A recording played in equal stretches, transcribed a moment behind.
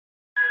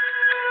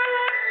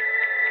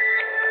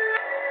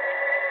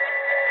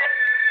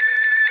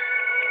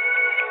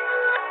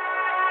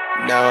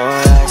No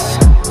rush,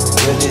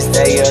 you just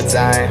take your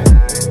time.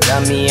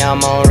 Tell me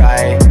I'm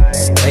alright,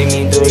 take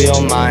me through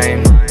your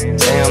mind.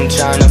 Say I'm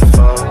tryna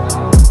fuck,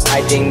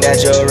 I think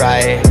that you're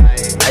right.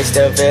 I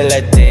still feel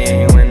a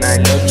thing when I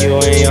look you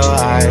in your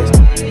eyes.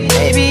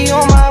 Maybe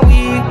you're my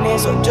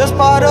weakness or just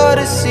part of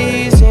the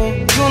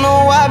season. You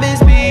know I've been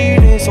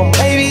speeding, so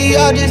maybe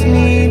I just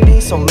need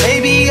this. So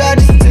maybe I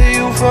just feel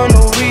you for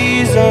no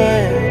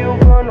reason.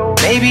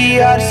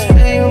 Maybe I just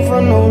feel you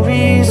for no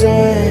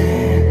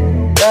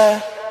reason.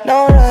 Yeah,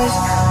 no rush.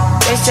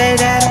 They say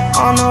that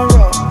I'm on the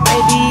road.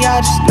 Maybe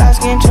I just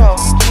lost control.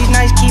 These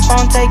nights keep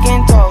on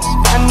taking tolls.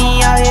 Find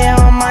me out here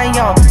on my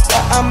own,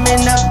 but I'm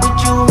in up with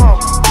you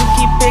home. You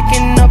keep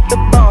picking up the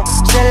bone,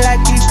 shit like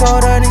you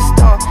colder than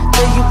stone.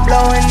 Till you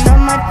blowing up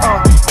my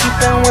phone,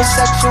 keeping with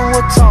sexual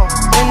tone.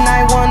 When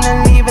I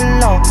wanna leave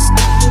alone,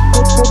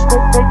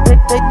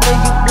 till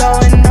you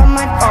blowing up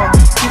my phone,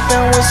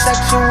 keeping with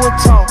sexual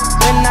tone.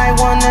 When I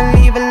wanna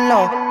leave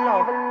alone,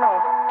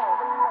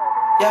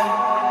 yeah.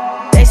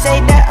 They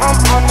say that I'm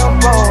on the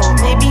road,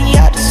 maybe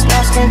I just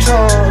lost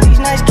control. These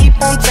nights keep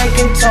on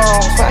taking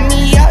tolls. Find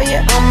me out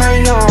here on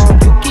my own.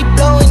 You keep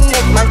blowing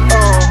up my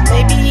phone,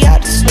 maybe I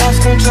just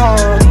lost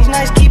control. These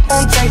nights keep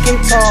on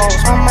taking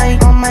tolls. On my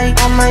own.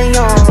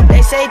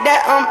 They say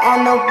that I'm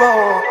on the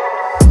road,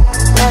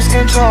 lost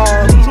control.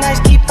 These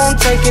nights keep on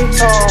taking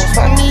tolls.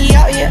 Find me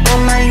out here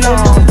on my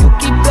own. You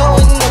keep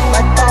blowing up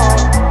my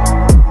phone,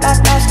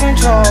 lost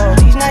control.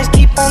 These nights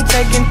keep on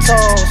taking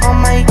tolls. On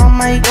my own.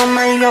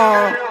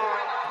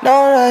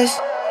 No rush,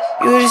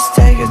 you just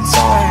take your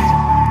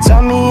time.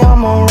 Tell me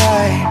I'm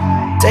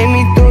alright, take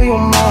me through your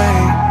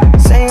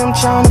mind. Say I'm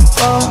tryna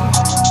fuck,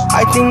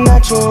 I think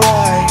that you're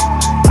right.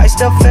 I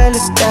still feel a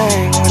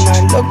thing when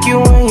I look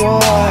you in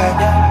your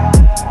eye.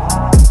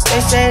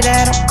 They say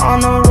that I'm on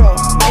the road,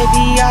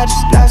 maybe I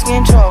just lost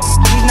control.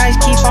 These nights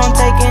keep on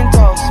taking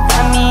tolls.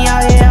 Find me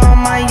out here on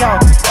my own,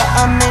 but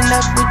I'm in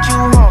up with you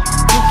home.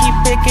 You keep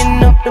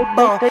picking up the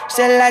bone,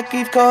 shit like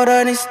you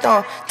colder than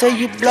stone. Till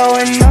you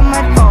blowing up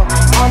my phone.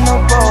 On the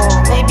road,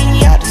 maybe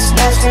I just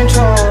lost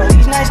control.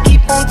 These nights keep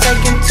on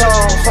taking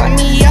tolls. Find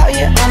me out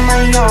here on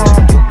my own.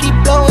 You keep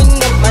blowing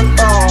up my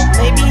phone,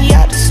 maybe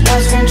I just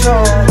lost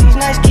control. These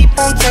nights keep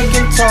on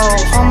taking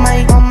tolls. On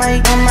my own.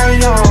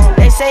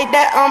 They say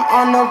that I'm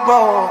on the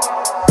road,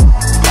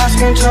 lost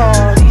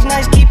control. These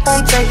nights keep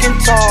on taking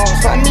tolls.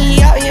 Find me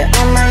out here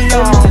on my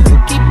own. You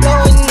keep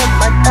blowing up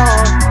my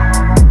phone,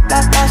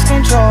 lost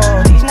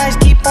control. These nights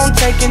keep on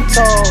taking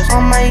tolls.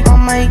 On my own.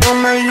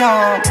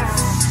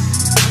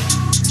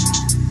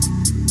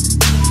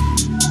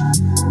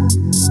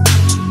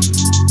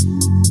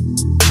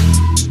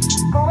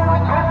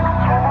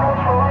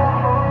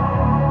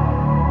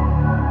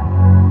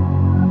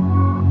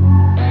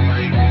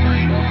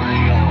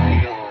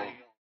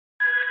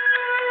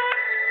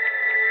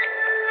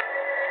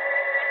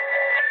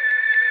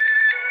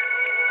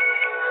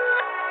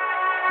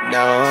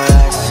 No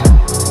rush,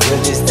 you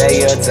just take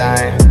your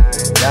time.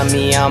 Tell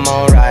me I'm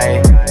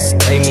alright,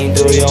 take me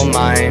through your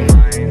mind.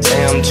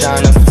 Say I'm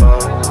tryna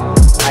fuck,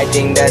 I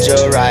think that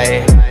you're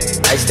right.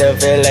 I still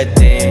feel a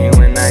thing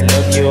when I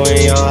look you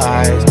in your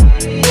eyes.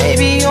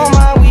 Maybe you're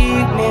my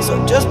weakness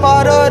or just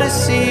part of the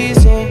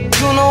season.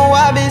 You know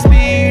I've been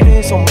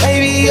speeding, so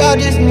maybe I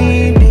just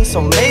need this.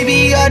 So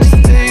maybe I just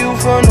feel you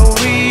for no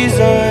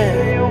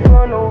reason.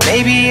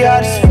 Maybe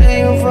I just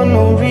feel you for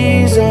no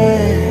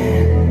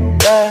reason.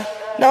 Yeah.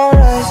 No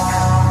rush,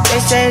 they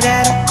say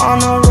that I'm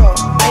on the road.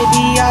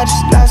 Maybe I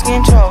just lost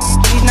control.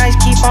 These nights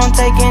keep on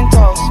taking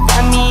tolls.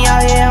 Find me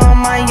out here on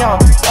my own,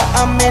 but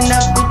I'm in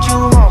up with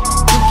you home.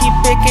 You keep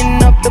picking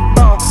up the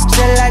bone,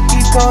 shit like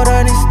you colder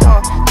than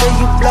stone. Till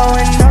you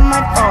blowing up my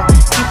phone,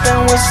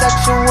 keeping with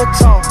sexual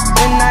tone.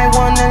 When I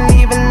wanna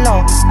leave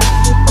alone,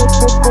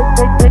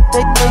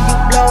 till you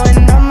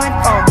blowing up my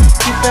phone,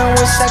 keeping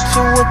with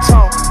sexual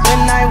tone.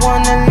 When I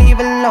wanna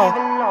leave alone,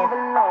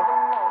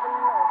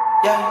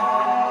 yeah.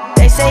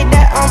 They say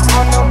that I'm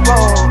on the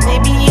road,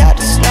 maybe I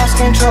just lost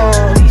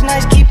control. These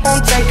nights keep on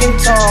taking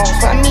tolls.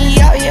 Find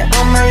me out here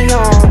on my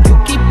own. You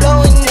keep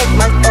blowing up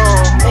my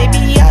phone,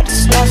 maybe I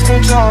just lost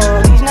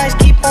control. These nights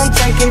keep on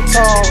taking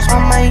tolls.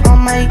 On my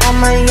own.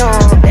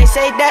 They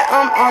say that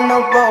I'm on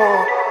the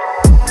road,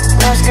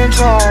 lost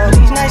control.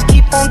 These nights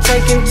keep on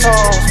taking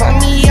tolls. Find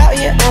me out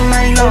here on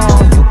my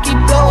own. You keep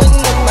blowing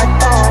up my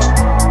phone,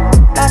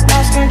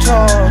 lost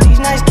control.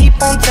 These nights keep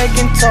on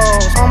taking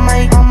tolls. On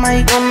my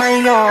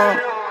own.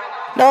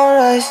 No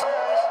rush,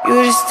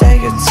 you just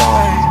take your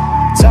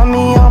time. Tell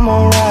me I'm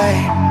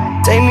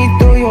alright, take me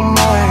through your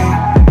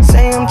mind.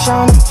 Say I'm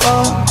tryna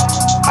fuck,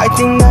 I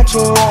think that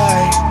you're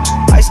right.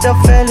 I still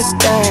feel a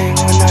thing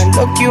when I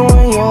look you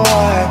in your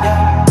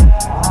eye.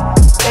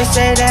 They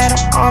say that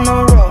I'm on the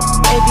road,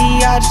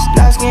 maybe I just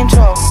lost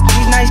control.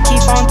 These nights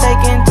keep on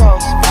taking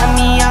tolls. Find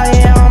me out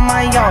here on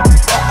my own,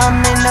 but I'm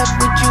in up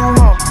with you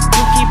home.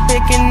 You keep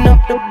picking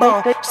up the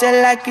bone,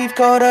 shit like you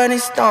colder than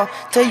stone.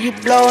 Till you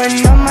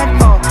blowing up my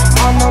phone.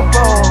 On the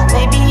road,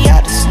 maybe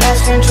I just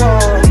lost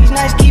control. These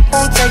nights keep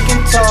on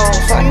taking tolls.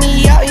 Find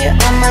me out here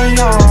on my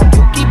own.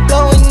 You keep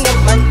blowing up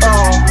my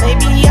phone,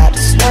 maybe I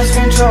just lost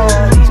control.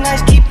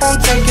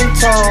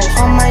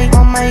 control. On my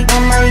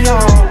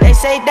own. They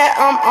say that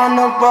I'm on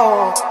the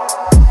road.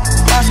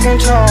 Lost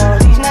control.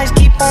 These nights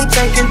keep on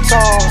taking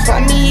tolls.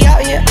 Find me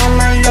out here on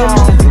my own.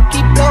 You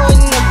keep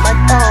blowing up my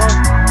phone.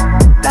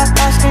 Lost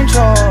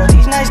control.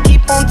 These nights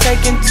keep on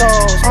taking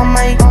tolls. On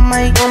my own.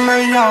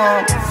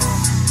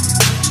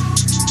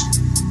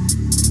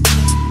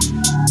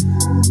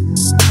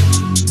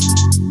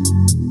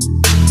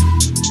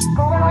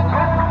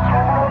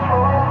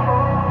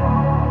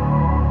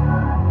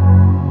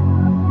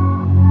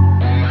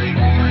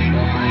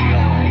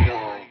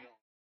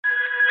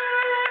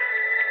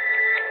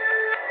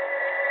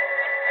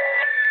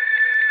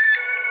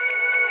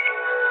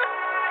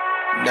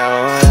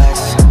 No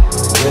rush,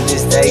 you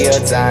just take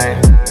your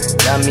time.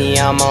 Tell me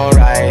I'm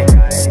alright,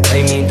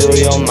 take me through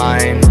your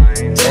mind.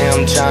 Say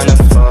I'm tryna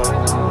fuck,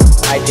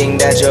 I think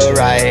that you're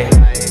right.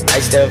 I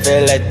still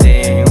feel a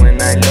thing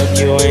when I look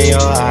you in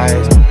your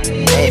eyes.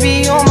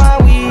 Maybe you're my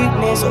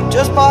weakness or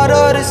just part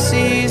of the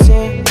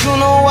season. You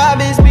know I've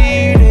been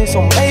speeding,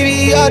 so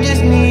maybe I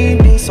just need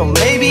this. So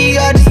maybe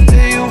I just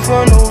feel you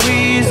for no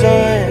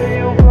reason.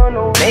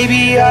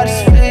 Maybe I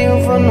just feel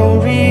you for no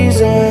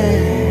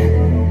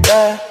reason.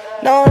 Yeah.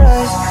 No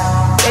rush,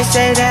 they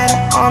say that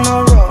I'm on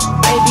the road.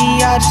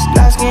 Maybe I just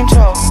lost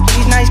control.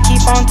 These nights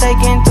keep on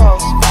taking tolls.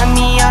 Find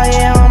me out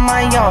here on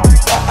my own,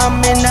 but I'm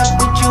in up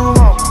with you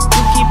home.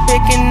 You keep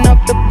picking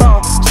up the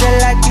bone, feel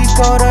like you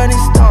colder than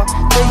stone.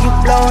 Till you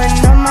blowing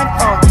on my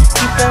phone,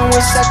 keeping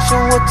with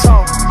sexual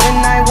tone.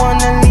 When I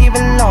wanna leave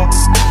alone,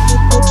 till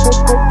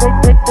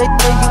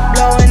you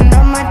blowing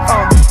on my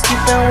phone,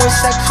 keeping with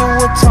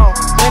sexual tone.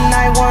 When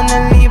I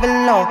wanna leave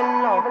alone,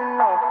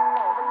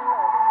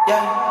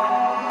 yeah.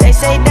 They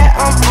say that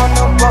I'm on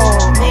the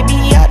road.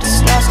 Maybe I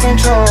just lost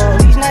control.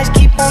 These nights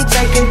keep on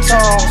taking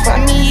tolls.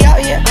 Find me out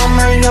here on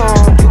my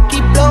own. You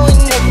keep blowing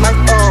up my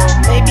phone.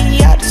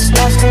 Maybe I just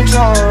lost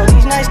control.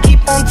 These nights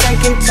keep on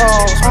taking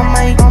tolls. On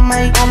my own.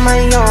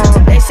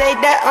 They say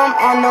that I'm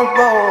on the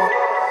road.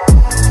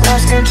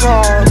 Lost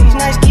control. These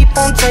nights keep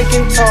on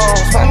taking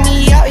tolls. Find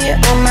me out here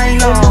on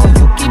my own.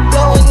 You keep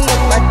blowing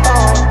up my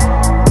phone.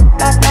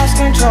 Lost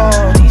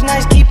control. These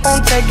nights keep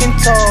on taking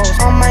tolls.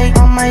 On my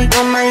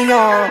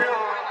own.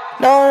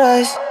 No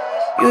rush,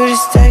 you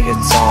just take your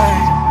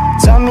time.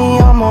 Tell me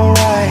I'm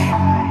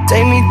alright,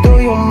 take me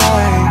through your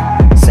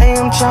mind. Say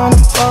I'm tryna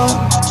fuck,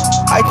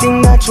 I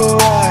think that you're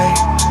right.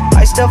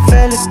 I still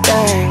feel a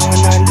thing when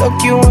I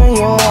look you in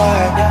your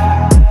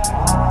eye.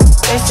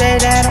 They say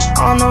that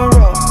I'm on the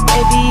road,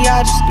 maybe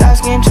I just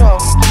lost control.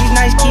 These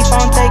nights keep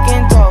on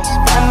taking tolls.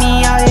 Find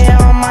me out here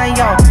on my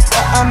own,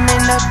 but I'm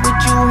in up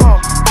with you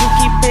home. You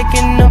keep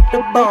picking up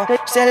the bone,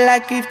 feel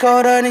like you've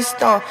colder than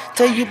stone.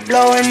 Till you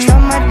blowing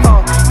on my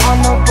phone. On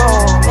the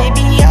road,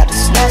 maybe I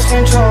just lost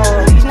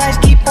control. These nights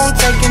keep on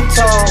taking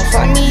tolls.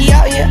 Find me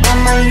out here on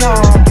my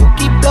own. You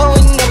keep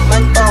blowing up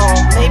my phone.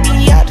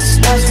 Maybe I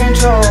just lost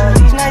control.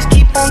 These nights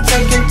keep on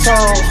taking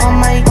tolls. On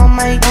my own.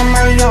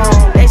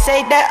 They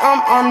say that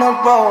I'm on the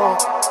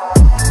road.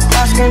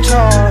 Lost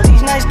control.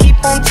 These nights keep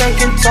on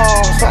taking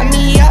tolls. Find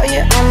me out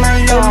here on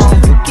my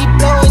own. You keep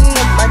blowing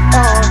up my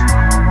phone.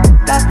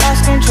 Lost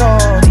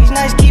control. These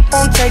nights keep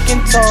on taking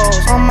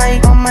tolls. On my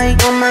own.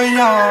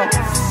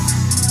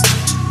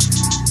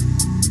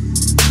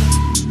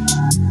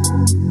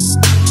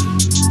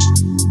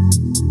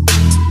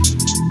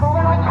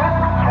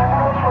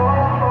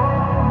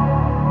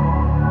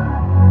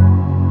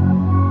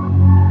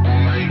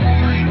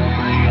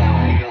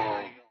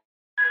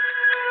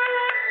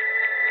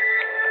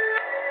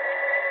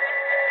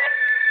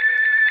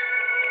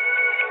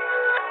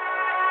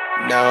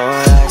 No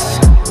rush,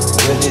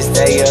 you just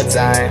take your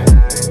time.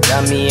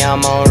 Tell me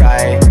I'm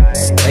alright,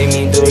 take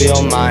me through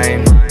your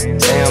mind.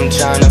 Say I'm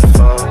tryna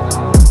fuck,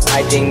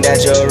 I think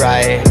that you're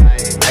right.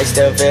 I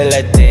still feel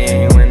a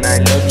thing when I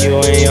look you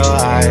in your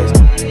eyes.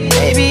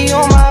 Maybe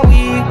you're my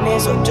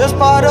weakness or just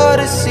part of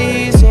the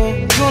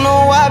season. You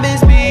know I've been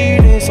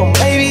speeding, so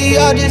maybe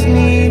I just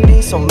need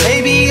this. So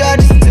maybe I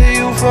just feel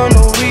you for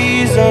no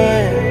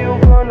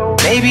reason.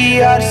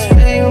 Maybe I just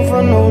feel you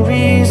for no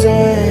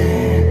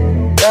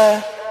reason.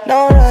 Yeah.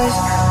 No rush,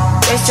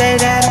 they say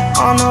that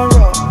I'm on the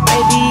road.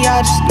 Maybe I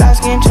just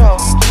lost control.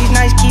 These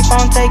nights keep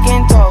on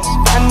taking tolls.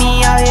 Find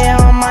me out here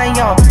on my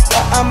own,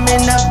 but I'm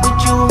in up with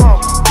you home.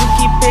 You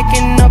keep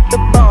picking up the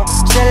bone,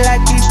 feel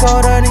like you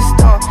colder than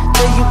stone.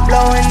 Till you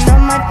blowing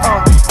on my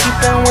phone,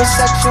 keeping with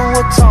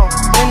sexual tone.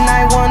 When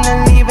I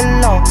wanna leave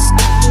alone, till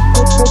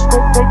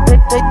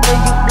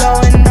you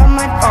blowing on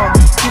my phone,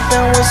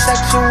 keeping with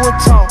sexual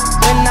tone.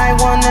 When I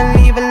wanna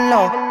leave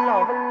alone,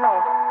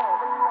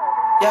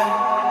 yeah.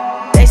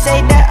 They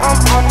say that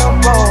I'm on the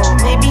road.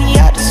 Maybe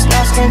I just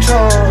lost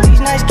control. These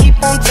nights keep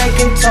on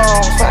taking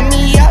tolls. Find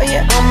me out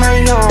here on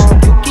my own.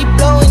 You keep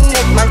blowing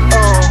up my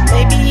phone.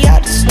 Maybe I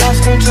just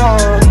lost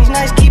control. These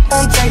nights keep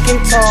on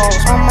taking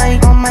tolls. On my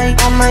own.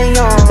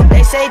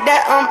 They say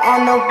that I'm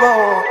on the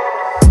road.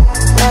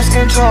 Lost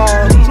control.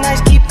 These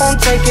nights keep on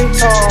taking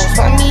tolls.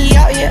 Find me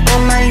out here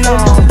on my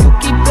own. You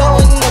keep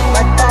blowing up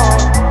my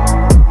phone.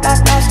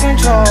 Lost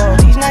control.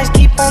 These nights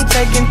keep on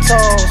taking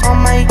tolls. On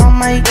my own.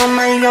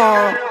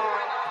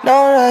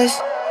 no rush,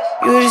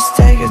 you just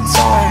take your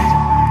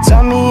time.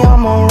 Tell me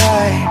I'm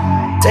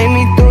alright, take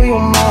me through your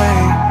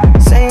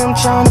mind. Say I'm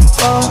tryna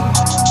fuck,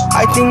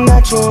 I think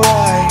that you're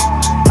right.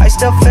 I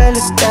still feel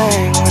a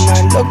thing when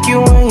I look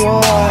you in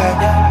your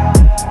eye.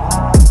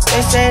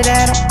 They say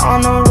that I'm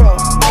on the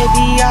road,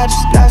 maybe I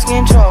just lost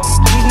control.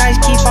 These nights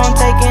keep on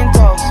taking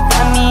tolls,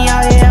 find me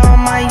out here on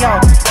my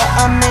own, but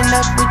I'm in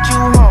love with you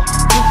home.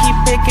 You keep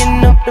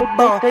picking up the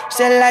bone,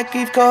 say like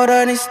it's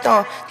colder than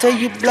stone, till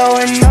you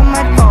blowing up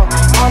my phone.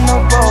 On the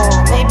road,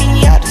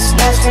 maybe I just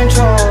lost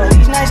control.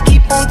 These nights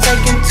keep on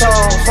taking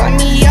tolls, find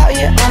me out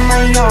here on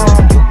my own.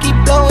 You keep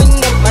blowing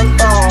up my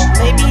phone,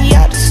 maybe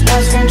I just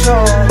lost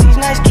control. These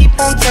nights keep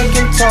on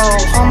taking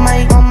tolls, on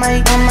my own.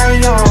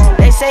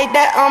 They say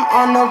that I'm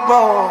on the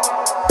road,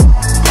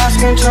 lost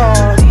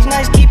control. These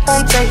nights keep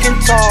on taking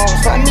tolls,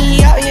 find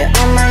me out here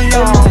on my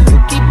own. You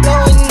keep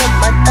blowing up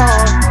my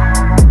phone,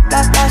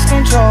 lost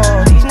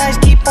control. These nights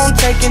keep on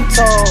taking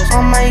tolls,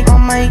 on my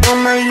own.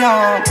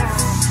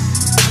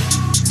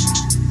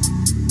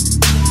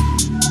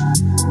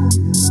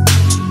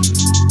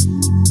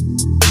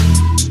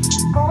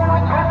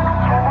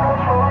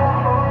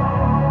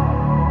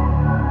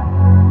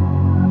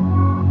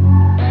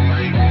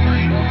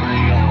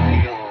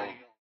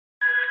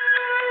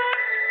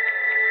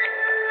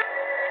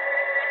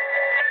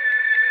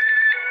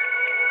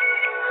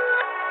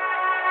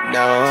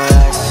 No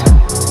rush,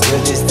 you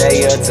just take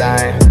your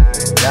time.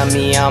 Tell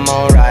me I'm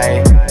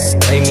alright,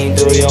 take me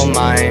through your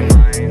mind.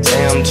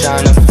 Say I'm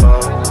tryna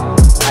fuck,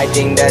 I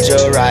think that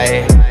you're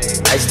right.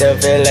 I still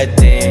feel a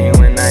thing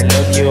when I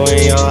look you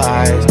in your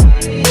eyes.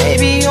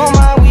 Maybe you're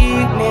my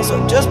weakness,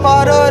 or just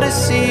part of the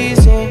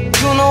season.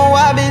 You know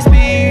I've been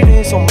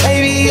speeding, so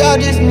maybe I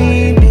just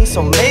need this.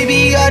 Or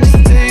maybe I just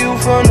feel you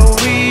for no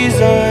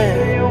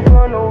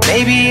reason.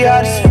 Maybe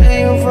I just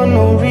feel you for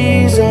no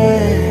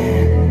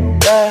reason.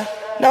 Yeah,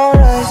 no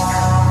rush,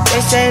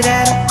 they say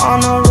that I'm on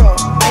the road,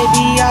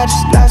 maybe I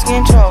just lost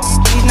control.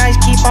 These nights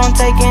keep on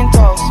taking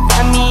tolls,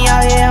 find me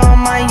out here on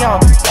my own,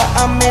 but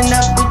I'm in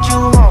love with you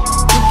home.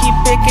 You keep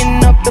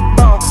picking up the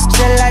bone,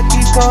 say like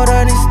you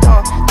colder than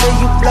stone, till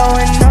you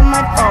blowing up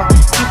my phone,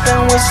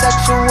 keeping with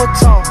sexual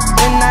tone,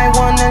 when I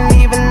wanna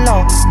leave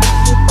alone.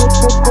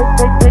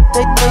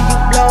 Till you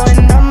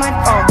blowing up my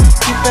phone,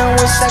 keeping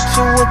with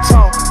sexual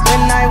tone,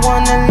 when I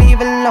wanna leave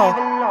alone.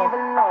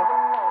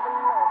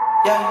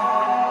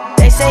 Yeah.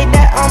 They say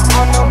that I'm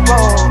on the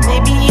road,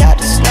 maybe I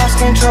just lost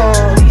control.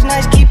 These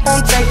nights keep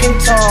on taking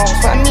tolls,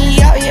 find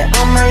me out here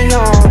on my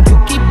own. You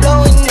keep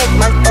blowing up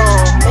my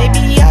phone,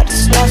 maybe I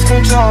just lost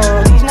control.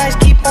 These nights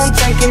keep on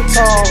taking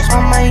tolls,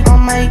 on my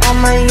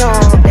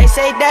own. They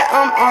say that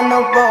I'm on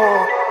the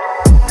road,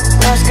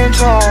 lost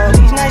control.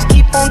 These nights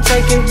keep on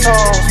taking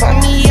tolls, find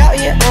me out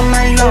here on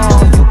my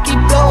own. You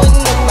keep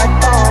blowing up my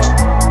phone,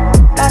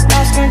 lost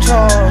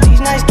control.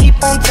 These nights keep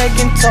on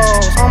taking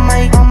tolls, on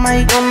my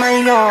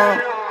own.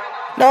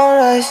 No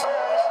rush,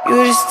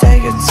 you just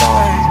take your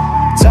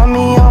time. Tell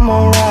me I'm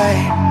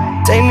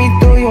alright, take me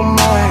through your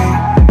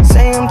mind.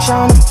 Say I'm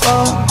tryna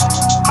fuck,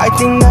 I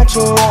think that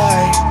you're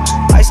right.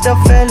 I still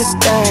feel a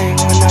thing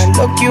when I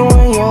look you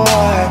in your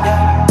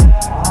eye.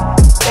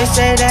 They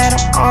say that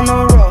I'm on the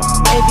road,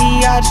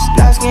 maybe I just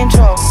lost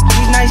control.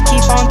 These nights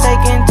keep on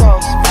taking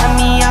tolls, find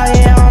me out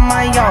here on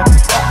my own,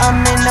 but I'm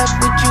in love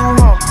with you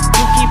home.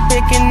 You keep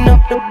picking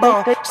up the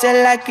bone,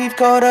 say like it's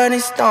colder than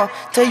stone,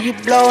 till you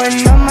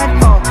blowing up my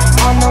phone.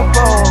 On the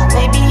road,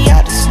 maybe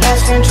I just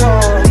lost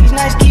control. These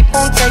nights keep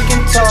on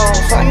taking tolls,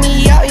 find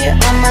me out here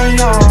on my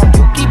own.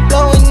 You keep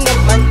blowing up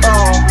my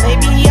phone,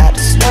 maybe I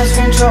just lost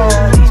control.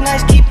 These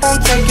nights keep on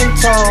taking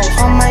tolls,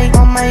 on my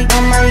own.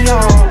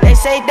 They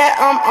say that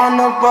I'm on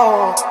the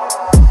road,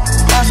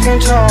 lost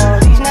control.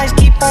 These nights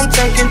keep on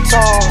taking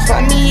tolls,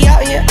 find me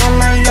out here on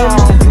my own.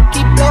 You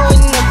keep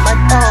blowing up my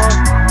phone,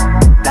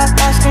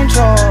 lost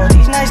control.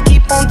 These nights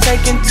keep on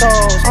taking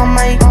tolls, on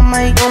my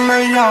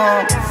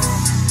own.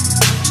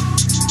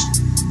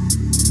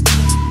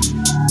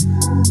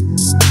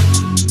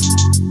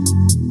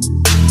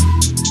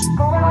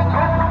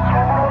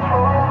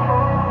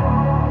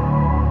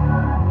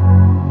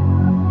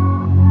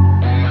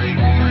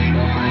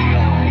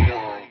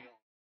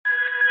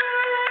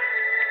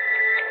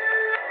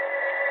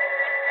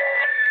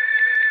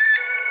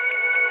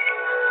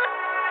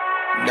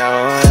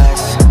 No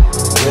rush,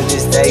 you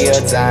just take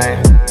your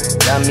time.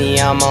 Tell me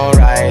I'm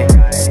alright,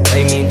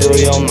 take me through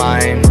your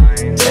mind.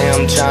 Say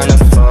I'm tryna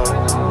fuck,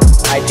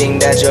 I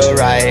think that you're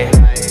right.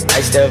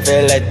 I still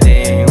feel a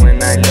thing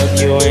when I look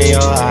you in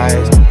your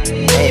eyes.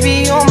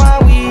 Maybe you're my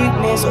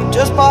weakness, or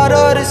just part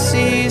of the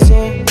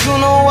season. You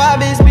know I've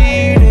been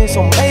speeding,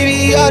 so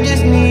maybe I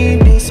just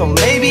need this. Or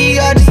maybe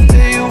I just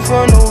feel you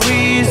for no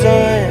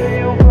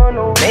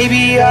reason.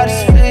 Maybe I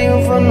just feel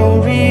you for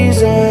no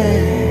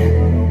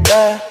reason.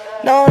 Yeah,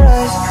 no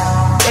rush,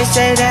 they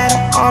say that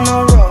I'm on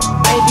the road,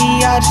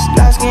 maybe I just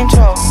lost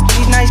control.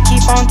 These nights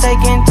keep on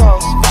taking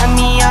tolls, find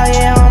me out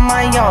here on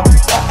my own,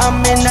 but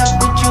I'm in love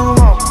with you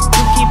home.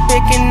 You keep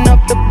picking up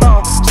the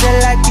bone, say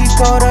like you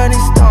colder than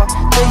stone,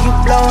 till you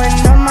blowing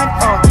up my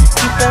phone,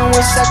 keep keeping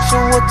with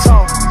sexual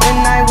tone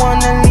when I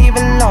wanna leave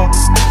alone.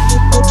 You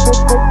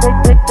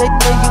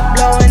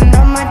blowing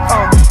up my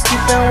phone,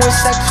 keeping with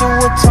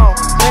sexual tone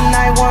when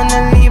I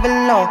wanna leave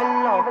alone.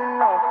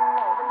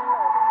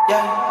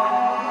 Yeah.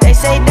 They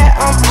say that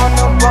I'm on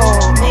the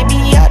road, maybe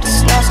I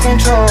just lost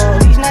control.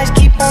 These nights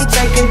keep on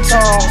taking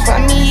tolls,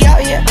 find me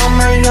out here on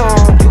my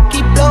own. You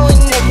keep blowing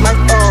up my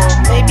phone,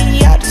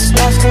 maybe I just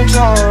lost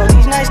control.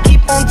 These nights keep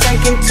on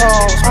taking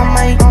tolls, on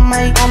my own.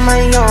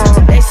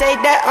 They say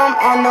that I'm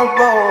on the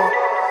road,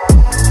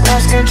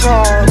 lost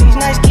control. These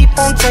nights keep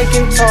on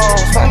taking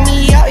tolls, find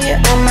me out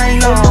here on my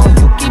own.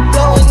 You keep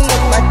blowing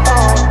up my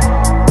phone,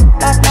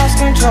 lost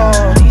control.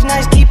 These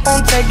nights keep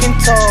on taking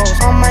tolls,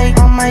 on my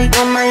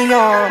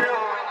own.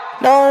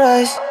 No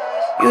rush,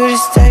 you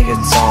just take your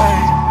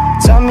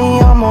time. Tell me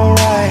I'm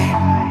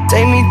alright,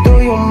 take me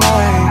through your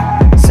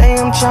mind. Say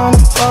I'm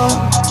tryna fuck,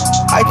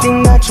 I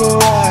think that you're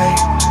right.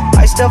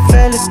 I still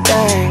feel a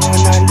thing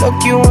when I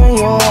look you in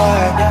your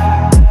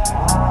eye.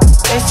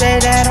 They say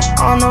that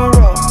I'm on the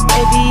road,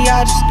 maybe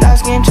I just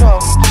lost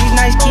control. These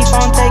nights keep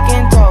on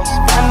taking tolls,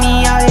 find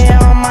me out here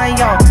on my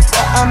own.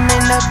 But I'm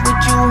in love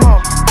with you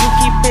home, you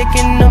keep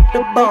picking up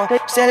the bone.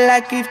 Say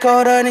like it's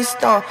colder than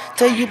stone,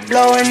 till you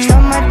blowing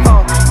up my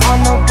phone. On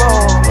the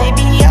road,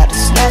 maybe I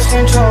just lost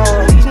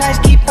control. These nights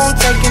keep on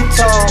taking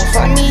tolls,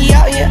 find me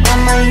out here on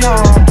my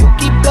own. You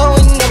keep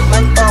blowing up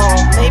my phone,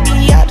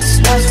 maybe I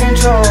just lost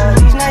control.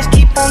 These nights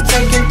keep on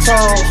taking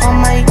tolls, on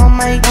my own.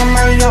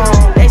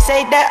 They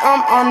say that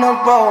I'm on the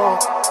road,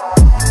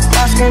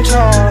 lost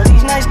control.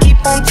 These nights keep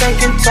on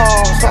taking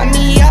tolls, find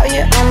me out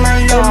here on my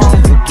own.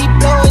 You keep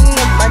blowing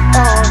up my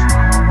phone,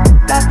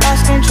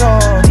 lost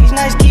control. These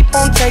nights keep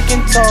on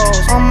taking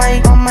tolls, on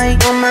my own.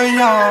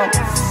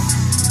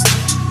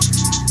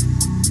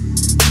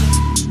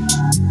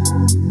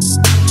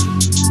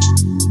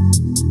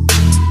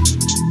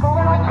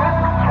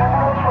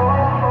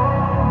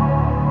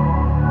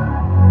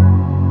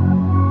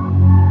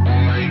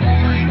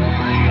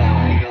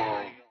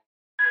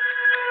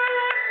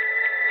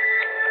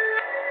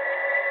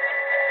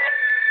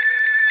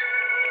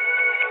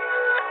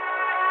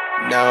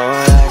 No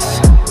rush,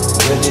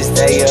 you just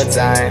take your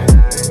time.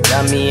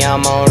 Tell me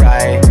I'm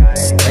alright,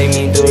 take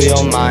me through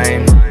your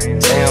mind.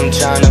 Say I'm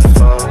tryna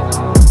fuck,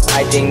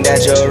 I think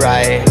that you're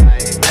right.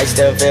 I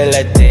still feel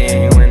a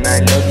thing when I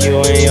look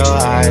you in your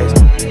eyes.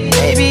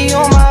 Maybe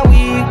you're my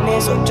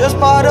weakness, or just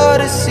part of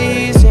the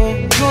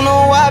season. You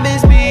know I've been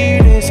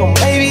speeding, so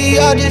maybe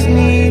I just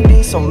need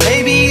this. Or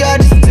maybe I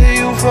just feel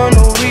you for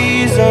no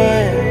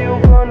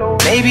reason.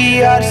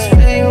 Maybe I just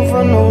feel you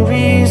for no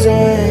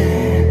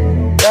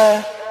reason.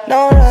 Yeah,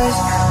 no rush.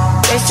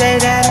 They say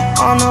that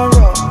I'm on the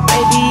road,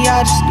 maybe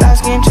I just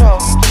lost control.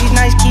 These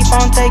nights keep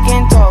on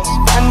taking tolls,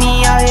 find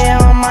me out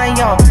here on my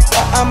own.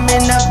 But I'm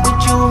in love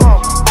with you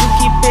home, you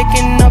keep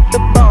picking up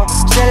the bone.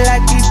 Say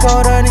like it's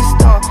colder than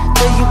stone,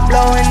 till you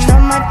blowing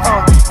up my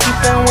phone.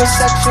 Keeping with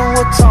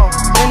sexual tone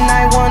when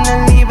I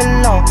wanna leave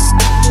alone.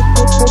 You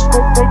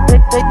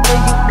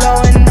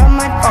blowing up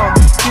my phone,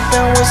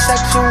 keeping with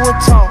sexual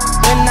tone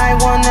when I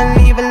wanna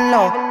leave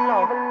alone.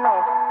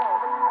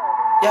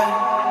 Yeah.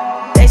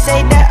 They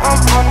say that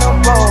I'm on the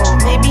road,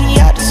 maybe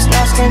I just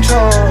lost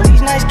control.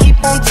 These nights keep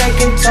on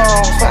taking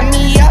tolls, find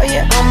me out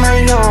here on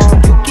my own.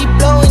 You keep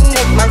blowing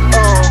up my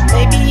phone,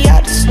 maybe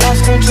I just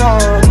lost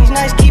control. These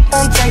nights keep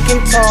on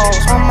taking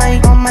tolls, on my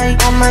own.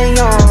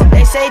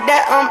 They say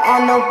that I'm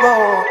on the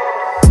road,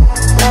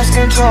 lost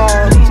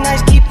control. These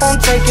nights keep on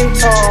taking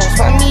tolls,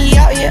 find me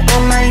out here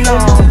on my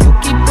own. You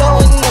keep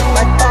blowing up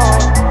my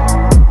phone,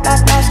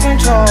 lost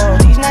control.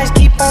 These nights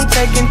keep on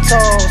taking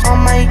tolls,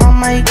 on my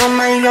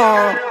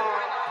own.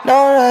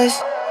 No rush,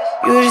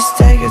 you just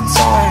take your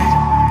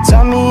time.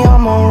 Tell me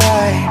I'm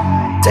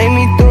alright, take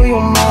me through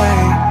your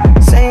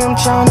mind. Say I'm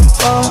tryna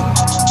fuck,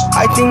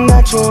 I think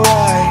that you're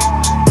right.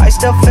 I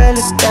still feel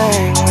a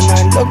thing when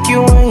I look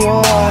you in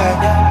your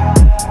eye.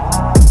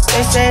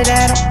 They say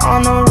that I'm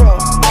on the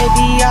road,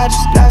 maybe I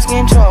just lost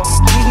control.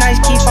 These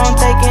nights keep on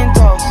taking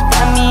tolls,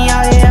 find me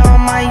out here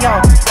on my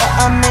own. But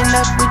I'm in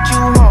love with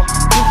you home,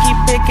 you keep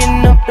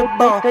picking up the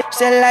bone.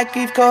 Say like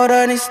it's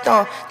colder than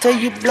stone, till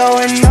you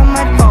blowing up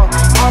my phone.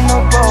 On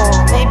the road,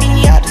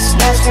 maybe I just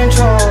lost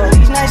control.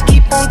 These nights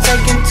keep on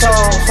taking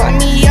tolls,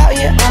 find me out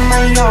here on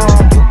my own.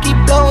 You keep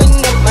blowing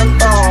up my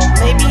phone,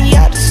 maybe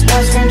I just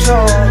lost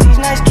control. These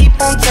nights keep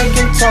on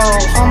taking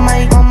tolls, on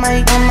my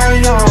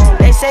own.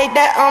 They say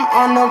that I'm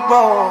on the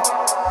road,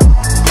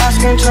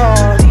 lost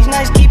control. These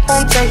nights keep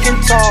on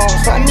taking tolls,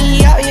 find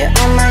me out here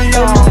on my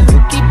own. You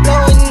keep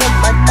blowing up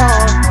my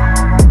phone,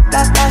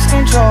 lost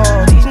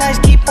control. These nights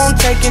keep on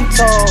taking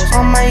tolls,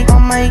 on my own.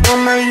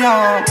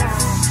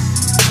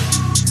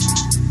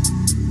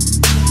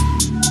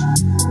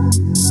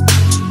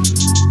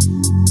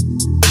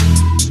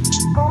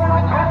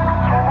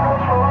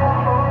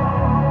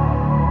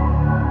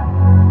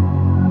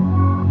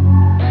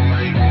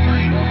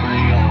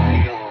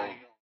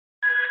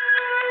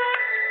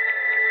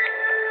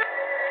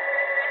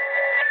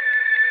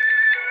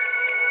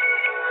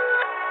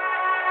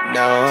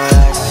 No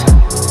rush,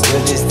 you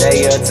just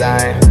take your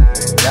time.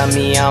 Tell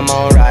me I'm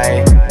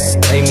alright.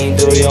 Take me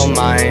through your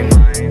mind.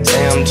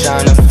 Say I'm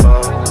tryna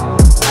fuck.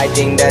 I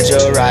think that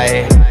you're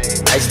right.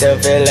 I still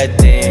feel a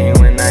thing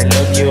when I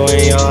look you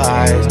in your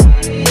eyes.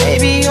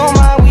 Maybe you're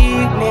my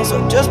weakness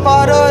or just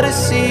part of the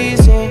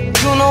season.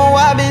 You know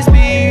I've been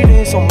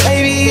speeding, so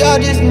maybe I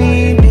just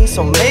need this.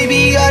 Or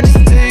maybe I just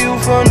feel you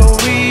for no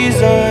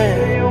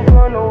reason.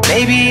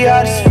 Maybe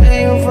I just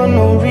feel you for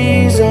no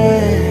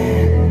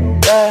reason.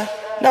 Yeah,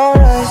 no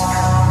rush.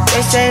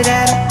 They say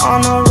that I'm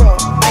on the road.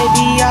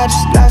 Maybe I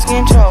just lost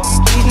control.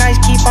 These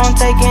nights keep on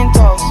taking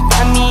tolls.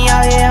 Find me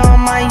out here on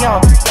my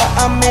own, but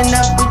I'm in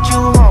up with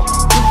you home.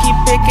 You keep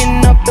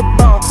picking up the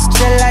bone,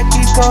 still like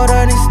you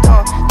colder than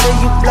stone. Till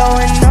you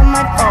blowing on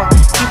my phone,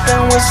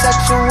 keeping with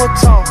sexual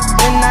tone.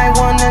 When I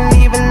wanna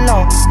leave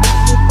alone,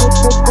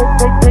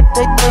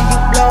 till you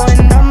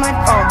blowing on my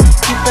phone,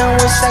 keeping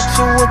with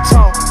sexual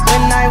tone.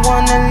 When I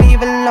wanna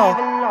leave alone,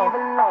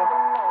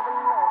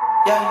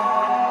 yeah.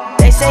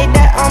 They say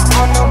that I'm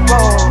on the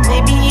road,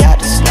 maybe I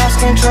just lost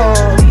control.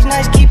 These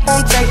nights keep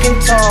on taking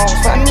tolls.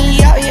 Find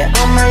me out here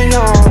on my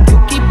own. You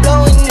keep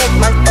blowing up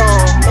my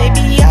phone,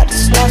 maybe I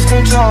just lost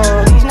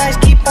control. These nights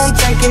keep on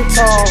taking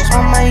tolls.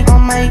 On my own.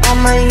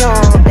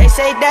 They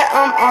say that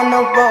I'm on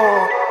the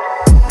road,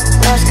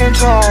 lost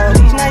control.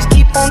 These nights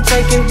keep on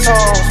taking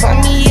tolls. Find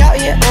me out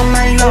here on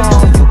my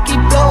own. You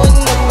keep blowing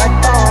up my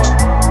phone,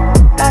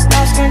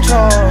 lost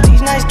control.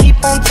 These nights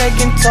keep on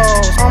taking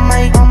tolls. On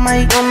my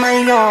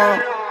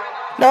own.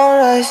 No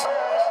rush,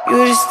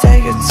 you just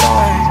take your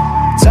time.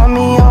 Tell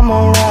me I'm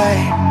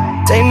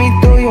alright. Take me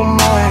through your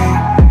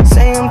mind.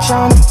 Say I'm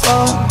tryna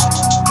fuck.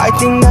 I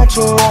think that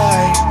you're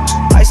right.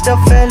 I still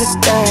feel a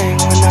thing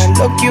when I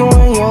look you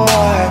in your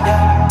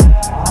eye.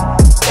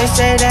 They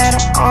say that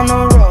I'm on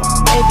the road,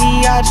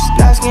 maybe I just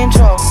lost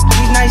control.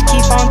 These nights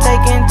keep on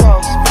taking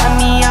tolls. Find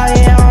me out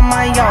here on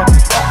my own,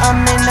 but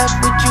I'm in up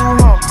with you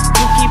home.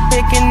 You keep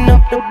picking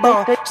up the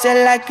bone,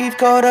 still like you've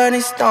colder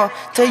than stone.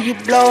 Till you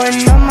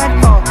blowing on my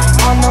phone.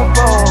 On the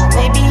road,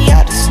 maybe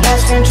I just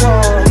lost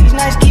control. These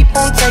nights keep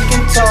on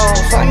taking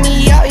tolls. Find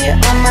me out here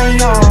on my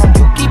own.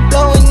 You keep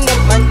blowing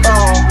up my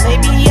phone,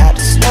 maybe I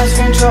just lost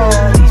control.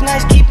 These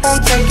nights keep on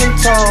taking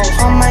tolls.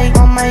 On my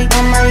own.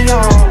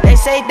 They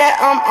say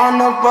that I'm on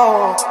the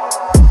road,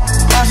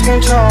 lost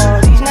control.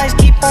 These nights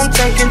keep on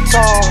taking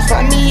tolls.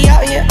 Find me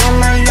out here on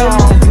my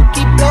own. You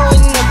keep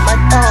blowing up my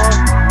phone,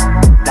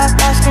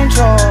 lost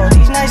control.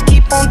 These nights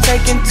keep on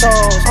taking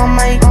tolls. On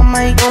my own.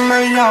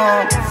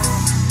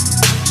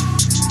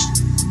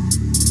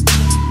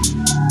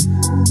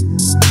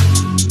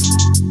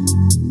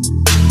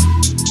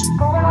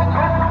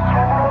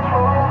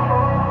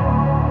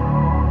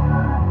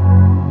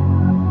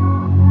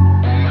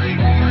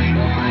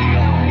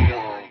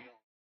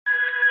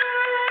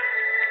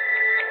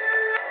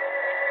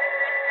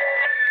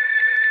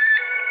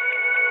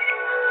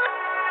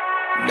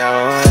 No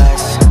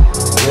rush,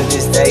 you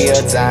just take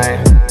your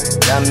time.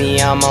 Tell me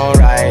I'm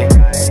alright.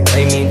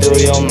 Take me through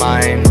your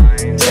mind.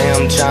 Say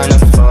I'm tryna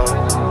fuck.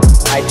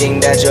 I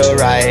think that you're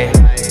right.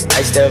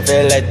 I still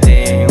feel a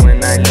thing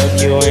when I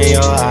look you in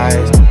your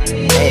eyes.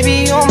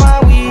 Maybe you're my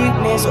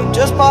weakness or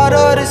just part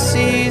of the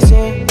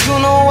season. You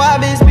know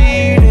I've been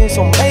speeding,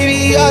 so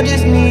maybe I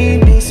just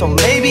need this. Or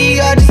maybe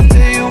I just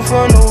feel you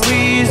for no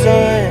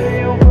reason.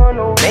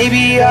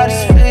 Maybe I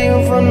just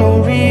feel you for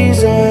no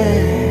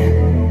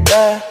reason.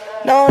 Yeah,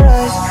 no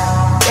rush.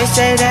 They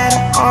say that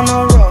I'm on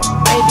the road,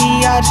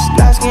 maybe I just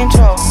lost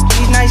control.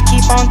 These nights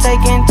keep on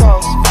taking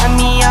tolls. Find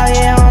me out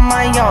here on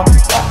my own,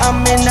 but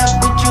I'm in up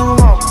with you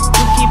home.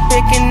 You keep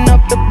picking up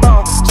the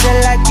bone, still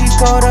like you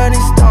colder than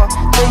stone.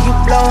 Till you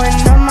blowing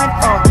on my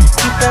phone,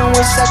 keeping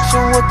with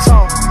sexual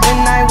tone.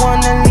 When I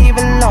wanna leave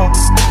alone,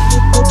 till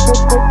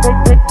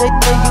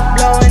you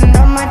blowing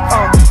on my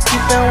phone,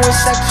 keeping with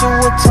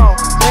sexual tone.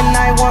 When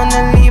I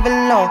wanna leave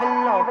alone,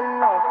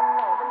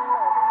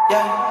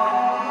 yeah.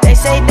 They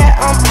say that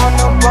I'm on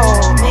the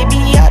road,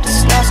 maybe I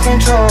just lost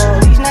control.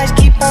 These nights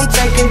keep on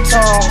taking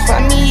tolls.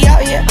 Find me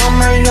out here on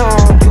my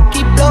own. You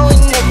keep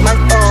blowing up my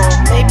phone,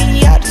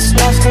 maybe I just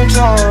lost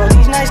control.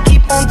 These nights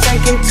keep on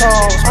taking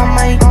tolls. On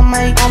my own.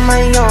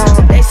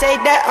 They say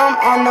that I'm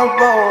on the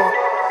road,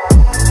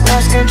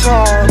 lost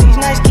control. These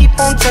nights keep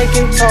on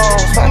taking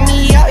tolls. Find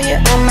me out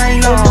here on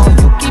my own.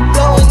 You keep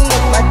blowing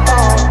up my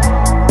phone,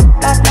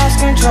 lost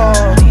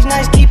control. These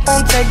nights keep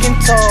on taking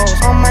tolls.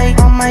 On my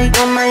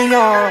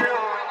own.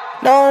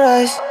 No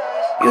rush,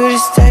 you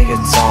just take your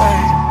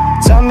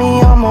time. Tell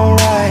me I'm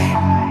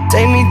alright.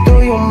 Take me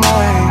through your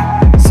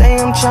mind. Say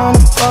I'm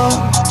tryna fuck.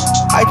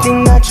 I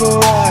think that you're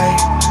right.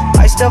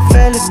 I still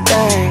feel a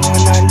thing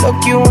when I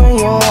look you in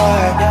your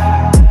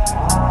eye.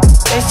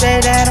 They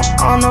say that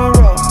I'm on the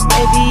road,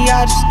 maybe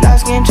I just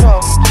lost control.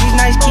 These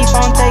nights keep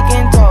on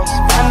taking tolls.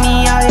 Find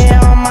me out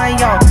here on my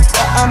own,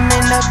 but I'm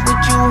in up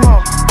with you home.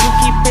 You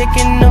keep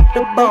picking up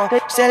the bone,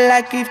 still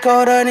like you've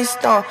colder than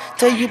stone.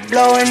 Till you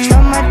blowing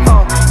on my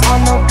phone. On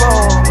the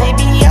road,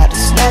 maybe I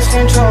just lost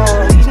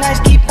control. These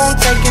nights keep on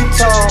taking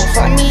tolls.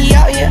 Find me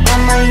out here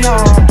on my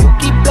own. You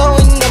keep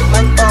blowing up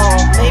my phone,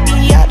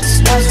 maybe I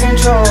just lost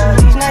control.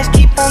 These nights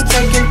keep on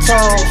taking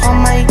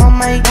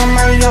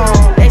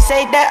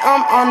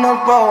I'm on the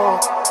road.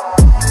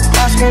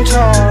 Lost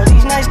control,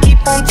 these nights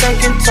keep on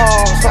taking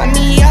tolls. Find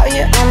me out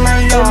here on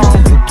my own.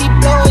 You keep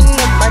blowing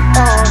up my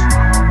phone.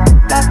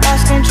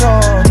 Lost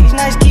control, these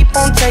nights keep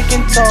on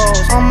taking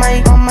tolls. On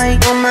my own.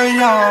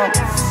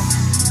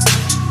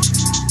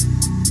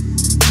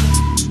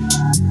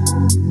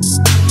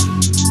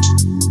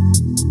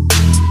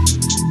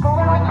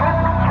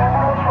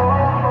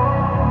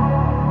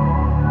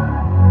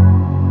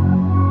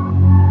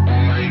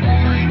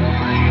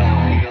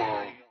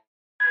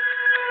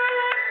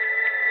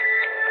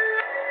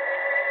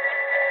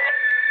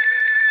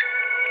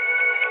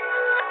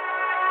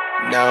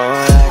 No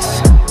rush,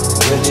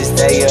 you just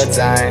take your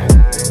time.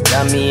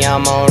 Tell me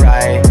I'm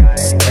alright,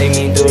 take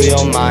me through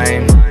your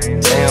mind.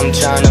 Say I'm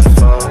tryna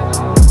fuck,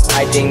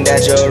 I think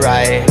that you're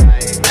right.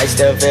 I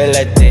still feel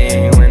a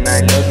thing when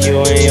I look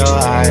you in your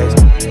eyes.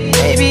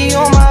 Maybe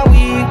you're my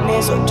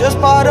weakness or just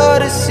part of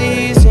the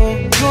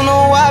season. You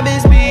know I've been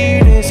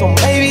speeding, so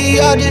maybe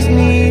I just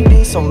need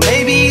this. So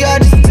maybe I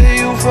just feel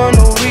you for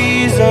no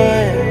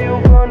reason.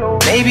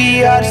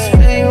 Maybe I just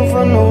feel you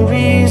for no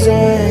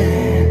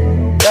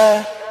reason.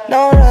 Yeah.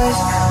 No rush,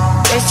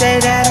 they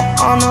say that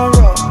I'm on the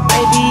road.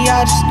 Maybe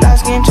I just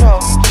lost control.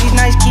 These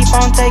nights keep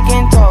on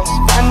taking tolls.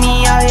 Find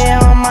me out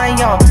here on my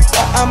own,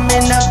 but I'm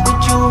in up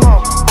with you home.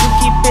 You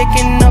keep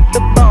picking up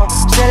the bone,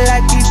 still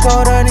like you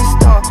colder than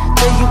stone.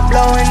 Till you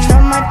blowing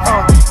on my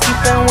phone,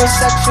 keeping with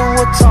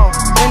sexual tone.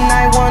 When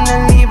I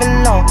wanna leave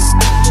alone,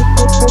 till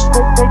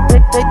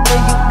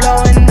you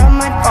blowing on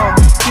my phone,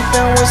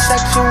 keeping with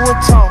sexual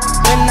tone.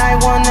 When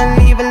I wanna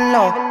leave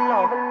alone,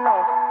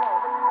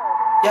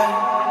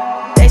 yeah.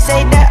 They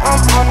say that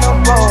I'm on the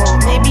road,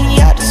 maybe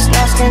I just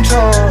lost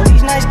control.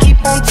 These nights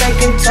keep on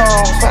taking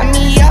tolls. Find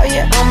me out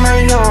here on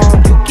my own.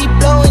 You keep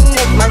blowing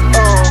up my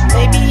phone,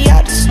 maybe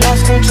I just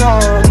lost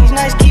control. These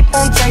nights keep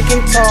on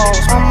taking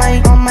tolls. On my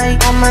own.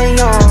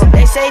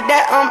 They say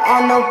that I'm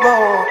on the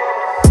road,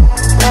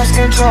 lost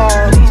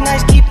control. These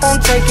nights keep on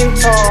taking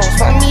tolls.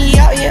 Find me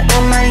out here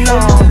on my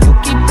own. You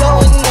keep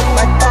blowing up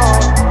my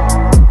phone.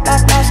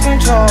 Lost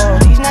control.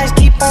 These nights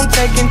keep on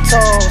taking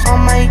tolls. On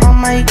my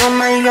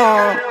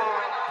own.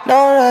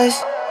 No rush,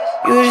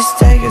 you just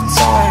take your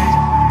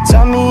time.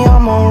 Tell me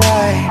I'm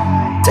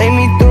alright, take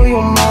me through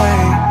your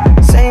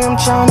mind. Say I'm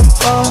tryna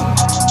fuck,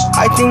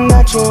 I think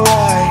that you're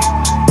right.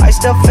 I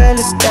still feel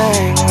a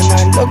thing when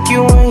I look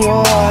you in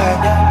your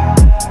eye.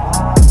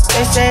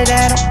 They say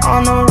that I'm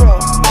on the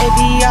road,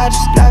 maybe I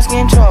just lost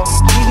control.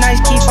 These nights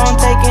keep on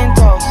taking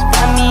tolls.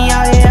 Find me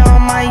out here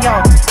on my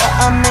own, but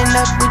I'm in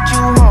up with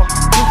you home.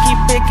 You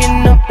keep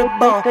picking up the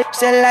bone,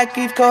 still like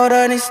you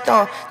colder than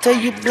stone. Till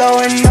you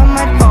blowing on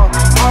my phone.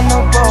 On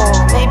the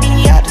road,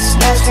 maybe I just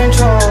lost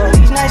control.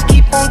 These nights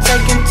keep on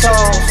taking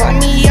tolls.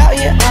 Find me out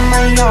here on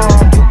my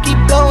own. You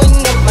keep blowing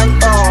up my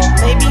phone,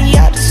 maybe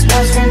I just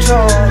lost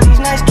control.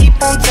 These nights keep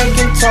on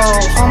taking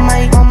tolls. On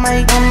my own.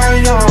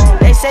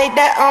 They say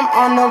that I'm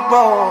on the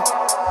road,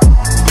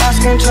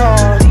 lost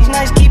control. These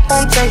nights keep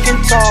on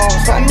taking tolls.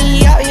 Find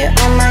me out here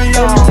on my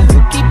own. You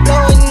keep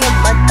blowing up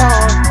my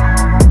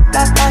phone.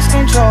 Lost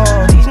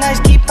control. These nights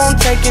keep on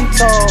taking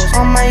tolls.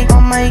 On my own.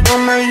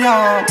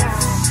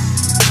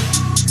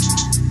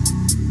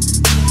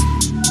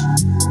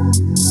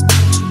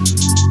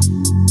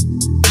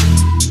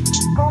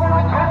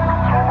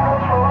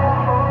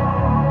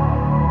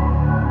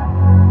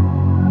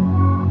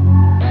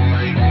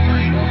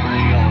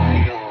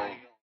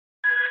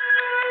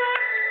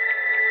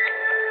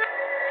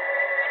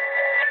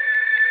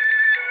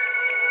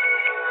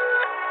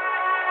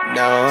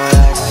 No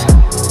rush,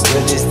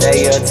 you just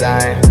take your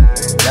time.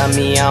 Tell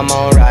me I'm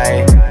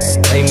alright,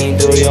 take me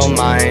through your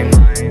mind.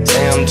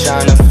 Say I'm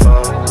tryna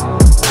fuck,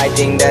 I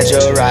think that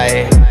you're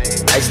right.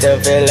 I still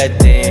feel a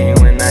thing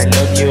when I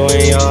look you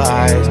in your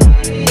eyes.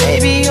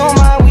 Maybe you're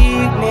my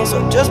weakness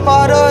or just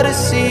part of the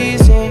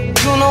season.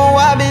 You know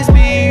I've been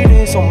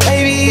speeding, so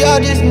maybe I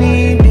just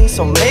need this.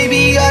 So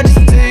maybe I just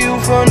feel you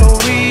for no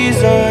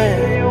reason.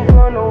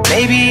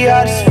 Maybe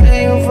I just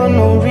feel you for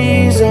no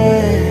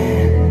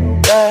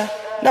reason. Yeah.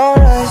 No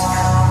rush,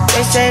 they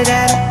say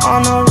that I'm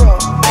on the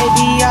road.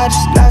 Maybe I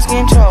just lost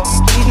control.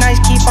 These nights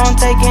keep on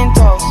taking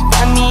tolls.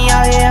 Find me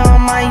out here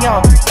on my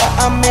own, but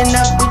I'm in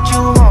up with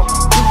you home.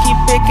 You keep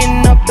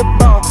picking up the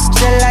bone,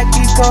 still like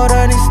you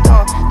colder than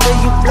stone. Till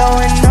you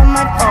blowing on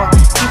my phone,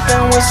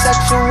 keeping with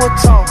sexual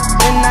tone.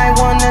 When I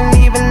wanna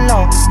leave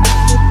alone,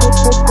 till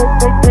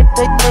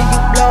you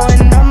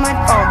blowing on my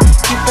phone,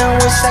 keeping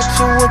with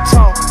sexual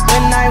tone.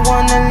 When I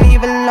wanna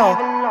leave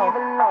alone,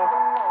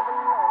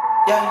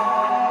 yeah.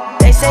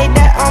 They say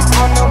that I'm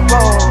on the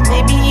road,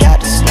 maybe I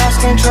just lost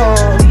control.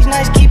 These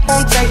nights keep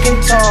on taking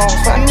tolls.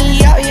 Find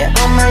me out here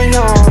on my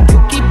own. You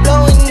keep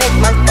blowing up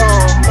my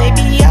phone,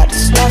 maybe I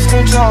just lost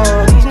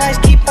control. These nights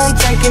keep on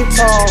taking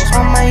tolls.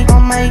 On my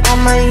own.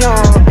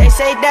 They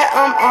say that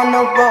I'm on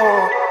the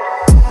road,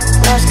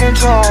 lost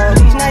control.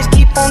 These nights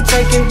keep on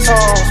taking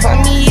tolls.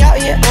 Find me out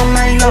here on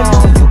my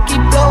own. You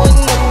keep blowing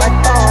up my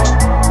phone.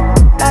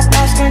 Lost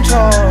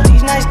control.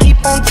 These nights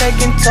keep on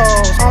taking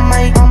tolls. On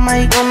my own.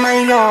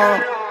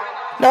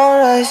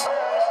 No rush,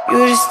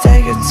 you just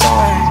take your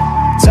time.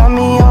 tell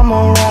me I'm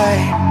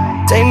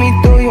alright. Take me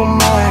through your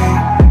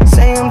mind.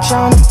 Say I'm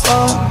tryna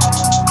fuck,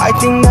 I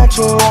think that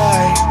you're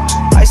right.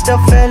 I still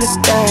feel a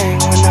thing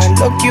when I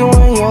look you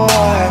in your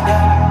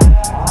eye.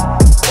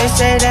 They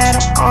say that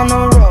I'm on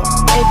the road,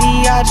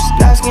 maybe I just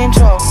lost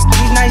control.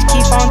 These nights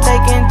keep on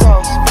taking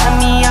toes. Find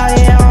me out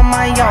here on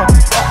my own,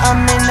 but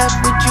I'm in up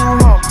with you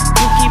home.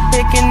 You keep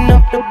picking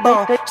up the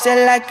bone,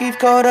 said like we've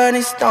colder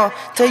than stone,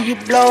 till you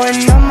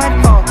blowing up my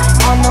phone.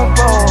 On the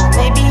road,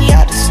 maybe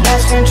I just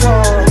lost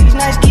control. These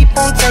nights keep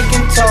on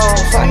taking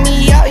toes. Find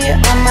me out here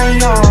on my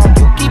own.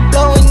 You keep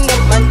blowing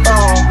up my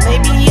phone,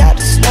 maybe I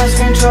just lost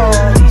control.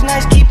 These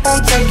nights keep on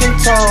taking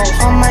toes.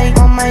 On my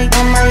own.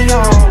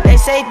 They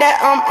say that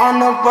I'm on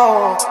the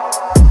road,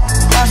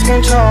 lost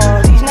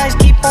control. These nights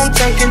keep on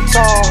taking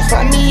toll.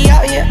 Find me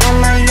out here on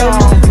my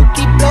own. You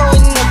keep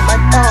blowing up my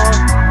phone.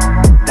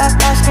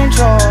 Lost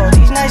control.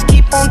 These nights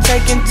keep on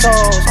taking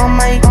tolls. On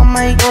my own.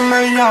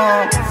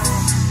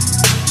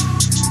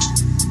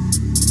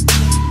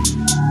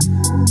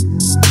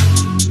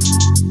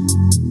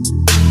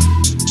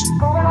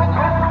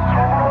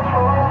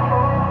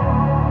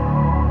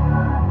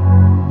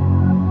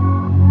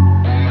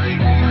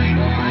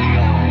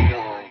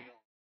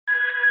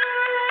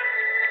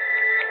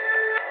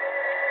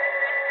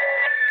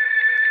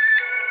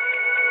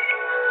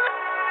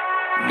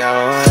 No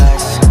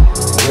rush,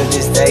 you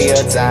just take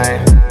your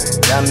time.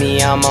 Tell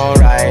me I'm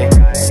alright,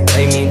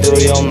 take me through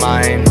your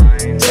mind.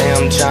 Say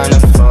I'm tryna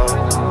fuck,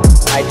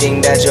 I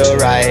think that you're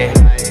right.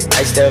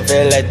 I still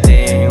feel a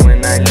thing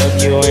when I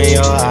look you in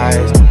your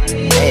eyes.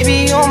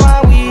 Maybe you're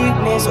my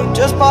weakness or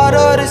just part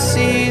of the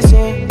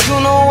season. You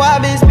know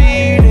I've been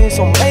speeding,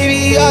 so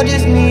maybe I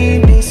just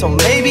need this. So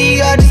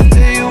maybe I just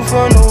feel you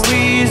for no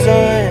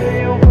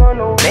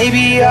reason.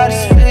 Maybe I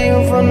just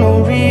feel you for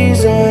no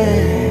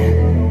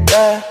reason.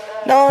 Yeah.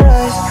 No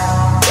rush,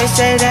 they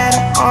say that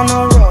I'm on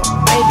the road,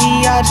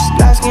 maybe I just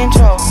lost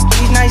control.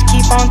 These nights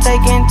keep on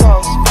taking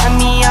tolls. Find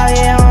me out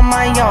here on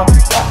my own,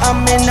 but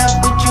I'm in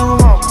up with you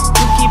home.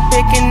 You keep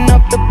picking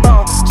up the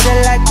bone, shit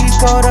like you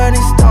colder than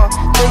stone,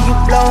 till you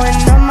blowing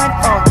up my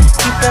phone.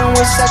 Keeping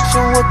with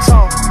sexual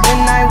tone,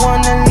 when I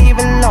wanna leave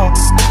alone.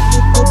 Till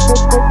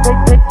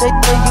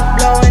you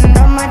blowing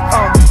up my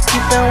phone.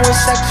 Keeping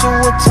with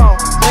sexual tone,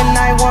 when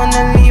I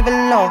wanna leave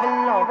alone.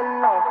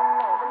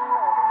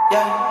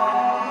 Yeah.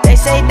 They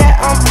say that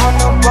I'm on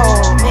the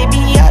road, maybe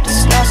I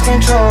just lost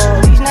control.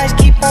 These nights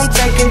keep on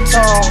taking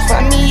toll.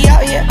 Find me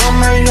out here on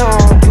my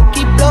own. You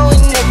keep blowing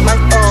up my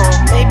phone,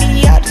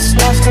 maybe I just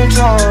lost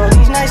control.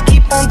 These nights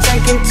keep on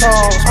taking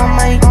toll. On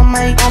my own.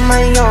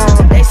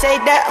 They say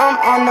that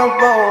I'm on the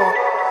road,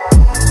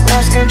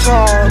 lost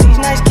control. These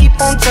nights keep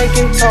on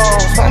taking toll.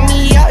 Find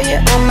me out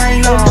here on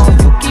my own.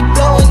 You keep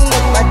blowing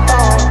up my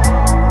phone.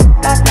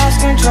 Lost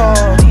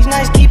control. These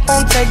nights keep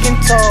on taking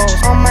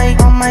tolls. On my own.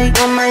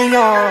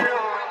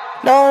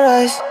 No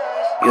rush,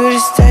 you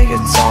just take your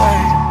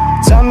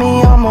time. Tell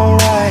me I'm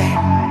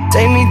alright,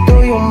 take me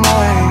through your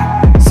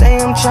mind. Say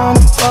I'm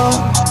tryna fuck,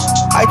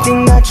 I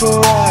think that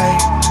you're right.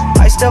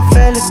 I still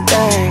feel a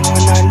thing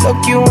when I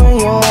look you in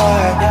your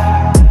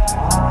eye.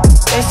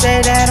 They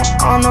say that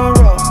I'm on the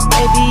road,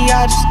 maybe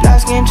I just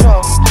lost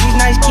control. These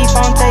nights keep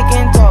on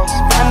taking tolls.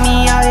 Find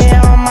me out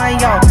here on my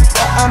own,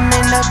 but I'm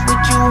in up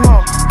with you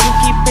home. You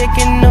keep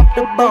picking up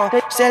the bone,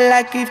 said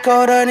like we've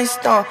colder than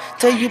stone,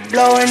 till you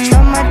blowing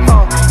up my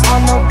phone. On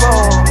the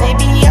road,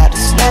 maybe I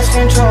just lost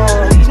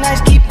control. These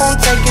nights keep on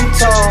taking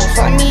tolls.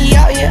 Find me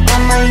out here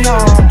on my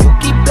own. You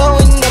keep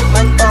blowing up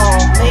my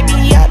phone,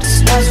 maybe I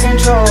just lost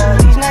control.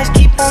 These nights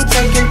keep on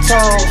taking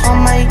tolls. On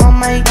my own.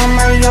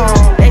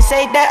 They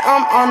say that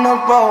I'm on the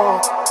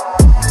road,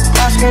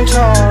 lost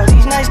control.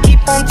 These nights keep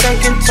on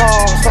taking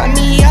tolls. Find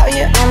me out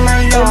here on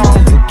my own.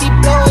 You keep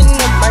blowing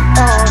up my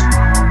phone.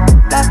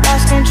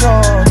 Lost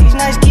control. These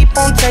nights keep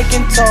on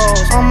taking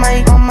tolls. On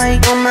my own.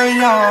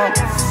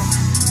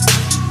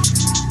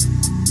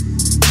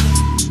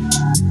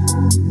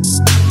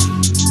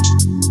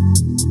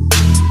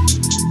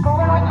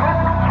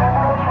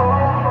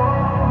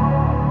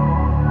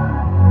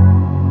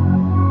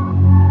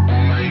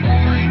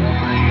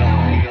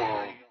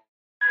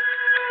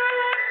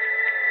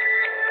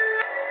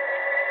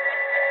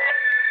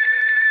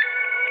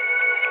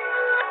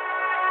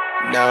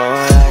 No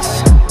rush,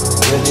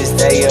 you just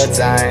take your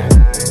time.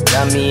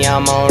 Tell me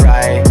I'm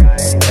alright,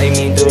 take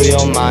me through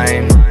your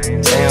mind.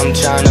 Say I'm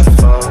tryna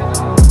fuck,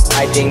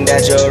 I think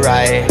that you're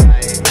right.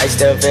 I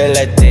still feel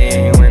a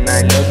thing when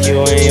I look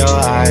you in your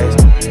eyes.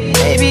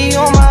 Maybe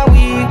you're my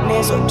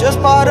weakness or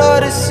just part of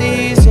the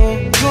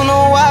season. You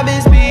know I've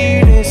been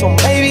speeding, so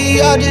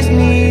maybe I just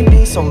need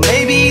this. So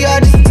maybe I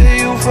just feel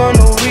you for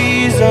no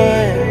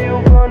reason.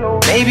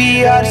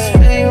 Maybe I just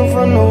feel you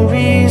for no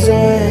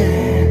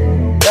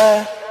reason.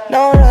 Yeah.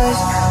 No rush,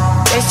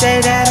 they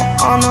say that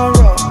I'm on the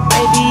road,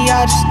 maybe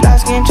I just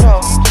lost control.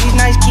 These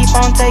nights keep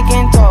on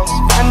taking tolls.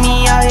 Find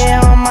me out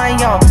here on my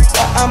own,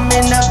 but I'm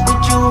in up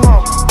with you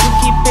home. You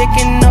keep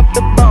picking up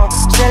the bone,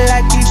 shit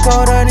like you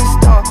colder than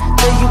stone,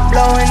 till you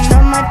blowing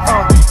up my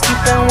phone. Keep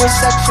keeping with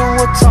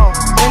sexual tone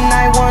when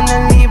I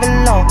wanna leave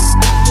alone.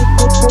 You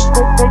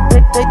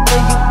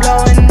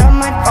blowing up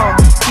my phone,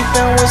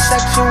 keeping with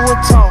sexual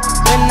tone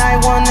when I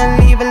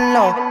wanna leave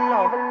alone.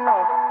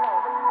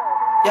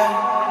 Yeah.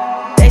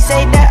 They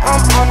say that I'm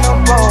on the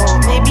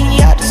road,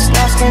 maybe I just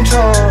lost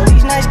control.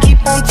 These nights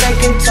keep on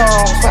taking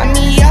tolls, find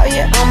me out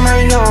here on my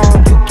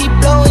own. You keep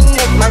blowing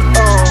up my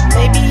phone,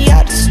 maybe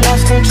I just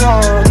lost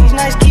control. These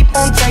nights keep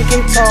on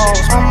taking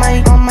tolls, on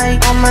my own.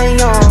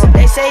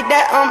 They say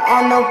that I'm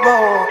on the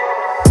road,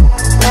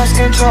 lost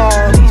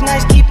control. These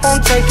nights keep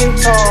on taking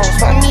tolls,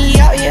 find me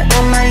out here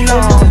on my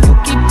own. You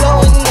keep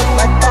blowing up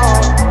my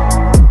phone,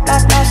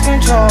 lost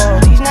control.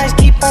 These nights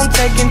keep on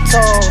taking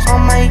tolls,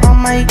 on my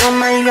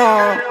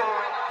own.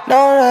 No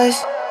rush,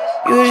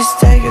 you just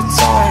take your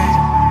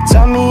time.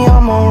 Tell me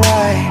I'm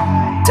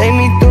alright, take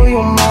me through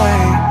your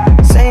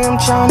mind. Say I'm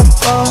tryna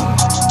fuck,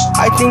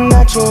 I think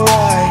that you're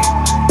right.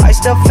 I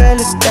still feel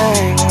a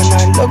thing when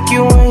I look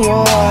you in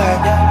your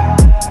eye.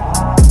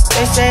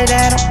 They say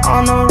that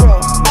I'm on the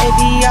road,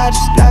 maybe I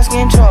just lost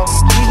control.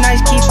 These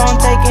nights keep on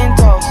taking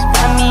tolls,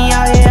 find me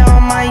out here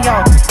on my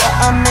own. But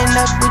I'm in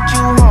up with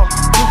you home,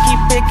 you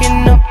keep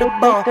picking up the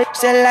bone.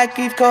 Still like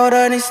you've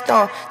colder than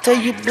stone, till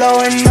you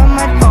blowing up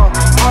my phone.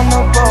 On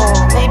the road,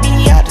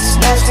 maybe I just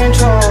lost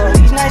control.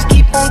 These nights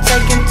keep on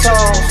taking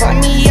tolls, find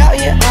me out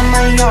here on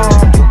my own.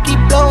 You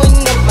keep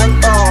blowing up my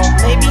phone,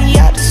 maybe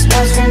I just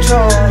lost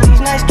control.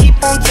 These nights keep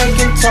on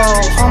taking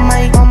tolls, on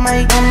my own.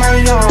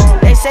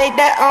 They say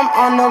that I'm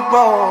on the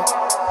road,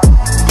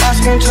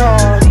 lost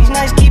control. These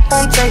nights keep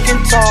on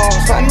taking tolls,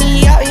 find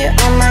me out here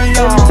on my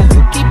own.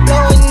 You keep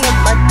blowing up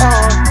my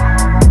phone,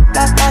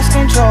 lost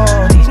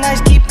control. These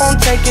nights keep on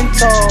taking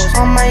tolls,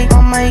 on my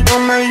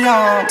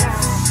own.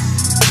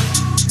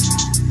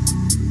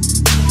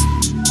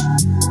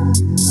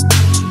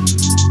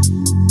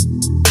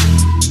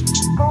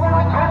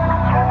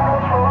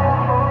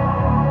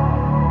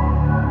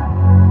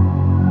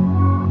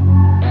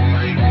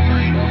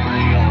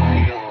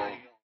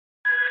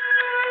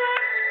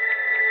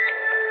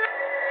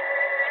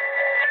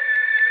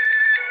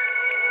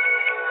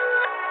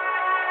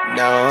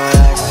 No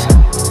rush,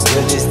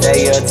 you just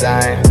take your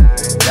time.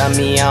 Tell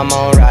me I'm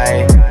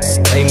alright,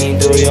 take me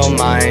through your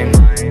mind.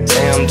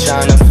 Say I'm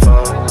tryna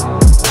fuck,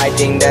 I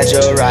think that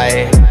you're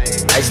right.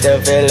 I still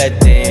feel a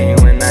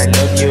thing when I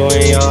look you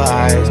in your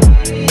eyes.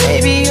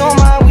 Maybe you're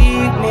my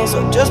weakness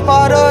or just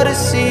part of the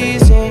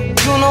season.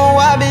 You know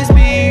I've been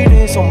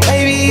speeding, so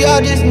maybe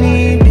I just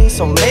need this.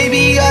 So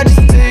maybe I just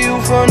feel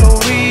you for no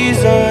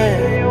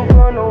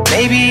reason.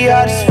 Maybe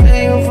I just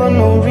feel you for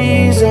no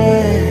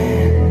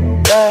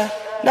reason. Yeah.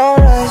 No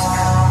rush,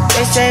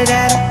 they say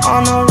that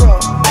I'm on the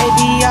road,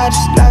 maybe I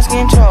just lost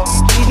control.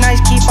 These nights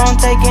keep on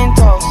taking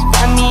tolls,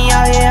 find me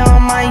out here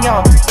on my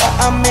own. But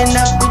I'm in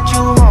up with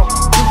you home,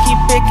 you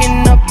keep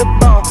picking up the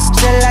bone.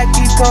 Still like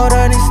you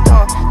colder than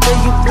stone, till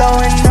you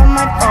blowing up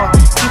my phone.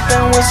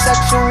 Keeping with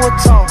sexual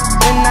tone,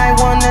 when I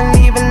wanna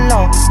leave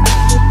alone.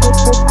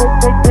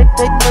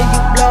 Till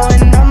you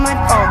blowing up my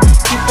phone,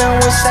 keeping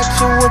with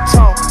sexual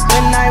tone,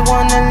 when I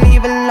wanna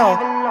leave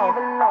alone.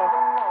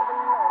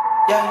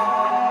 Yeah.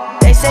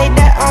 They say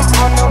that I'm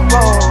on the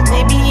road,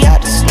 maybe I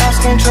just lost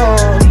control.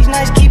 These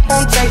nights keep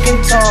on taking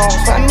tolls,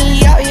 find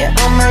me out here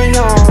on my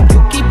own. You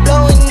keep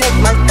blowing up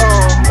my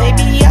phone,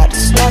 maybe I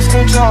just lost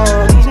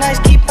control. These nights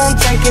keep on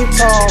taking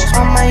tolls,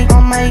 on my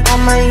own.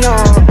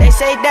 They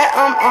say that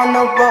I'm on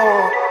the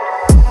road,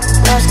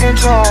 lost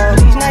control.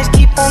 These nights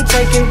keep on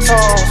taking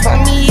tolls,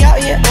 find me out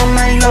here on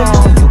my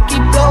own. You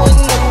keep blowing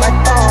up my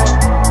phone,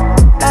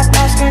 lost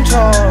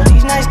control.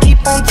 These nights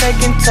keep on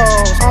taking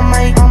tolls, on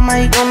my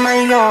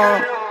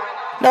own.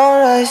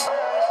 No rush,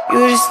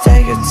 you just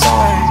take your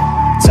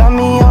time. Tell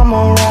me I'm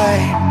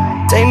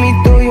alright, take me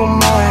through your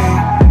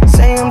mind.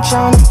 Say I'm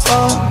tryna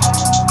fuck,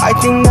 I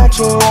think that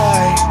you're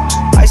right.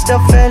 I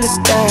still feel a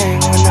thing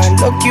when I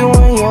look you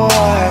in your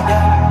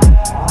eye.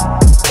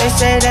 They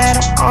say that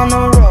I'm on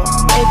the road,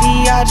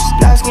 maybe I just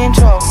lost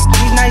control.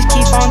 These nights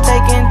keep on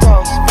taking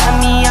tolls,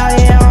 find me out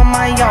here on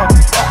my own.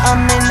 But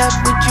I'm in up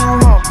with you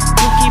home,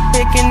 you keep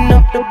picking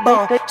up the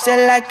bone.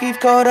 Still like you've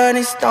colder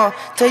than stone,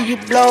 till you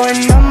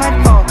blowing up my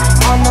phone.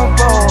 On the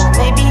road,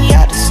 maybe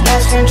I just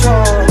lost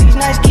control. These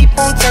nights keep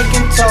on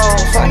taking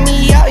tolls, find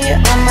me out here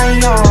on my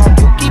own.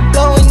 You keep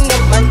blowing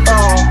up my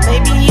phone,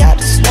 maybe I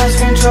just lost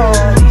control.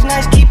 These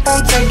nights keep on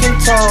taking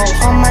tolls,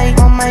 on my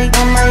own.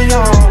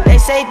 They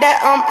say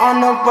that I'm on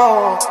the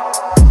road,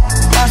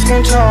 lost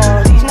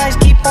control. These nights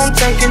keep on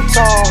taking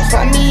tolls,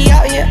 find me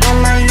out here on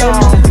my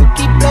own. You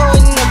keep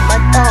blowing up my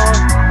phone,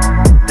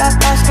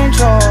 lost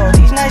control.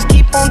 These nights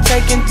keep on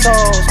taking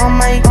tolls, on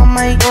my own.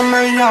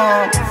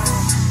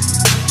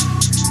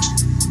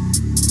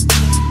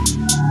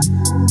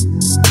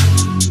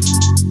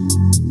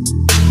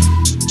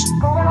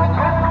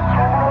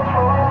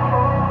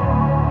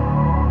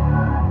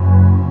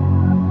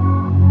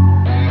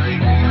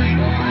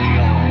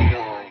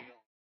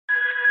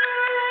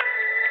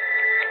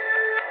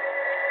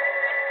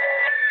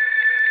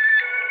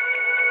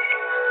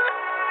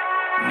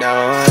 No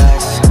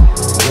rush,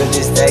 you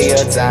just take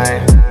your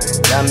time.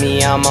 Tell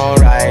me I'm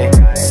alright,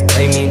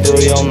 take me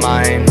through your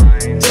mind.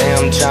 Say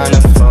I'm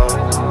tryna fuck,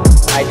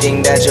 I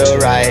think that you're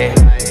right.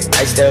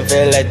 I still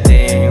feel a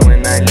thing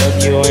when I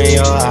look you in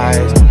your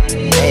eyes.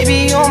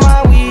 Maybe you're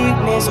my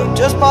weakness or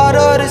just part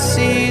of the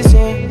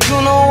season.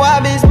 You know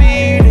I've been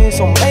speeding,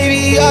 so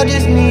maybe I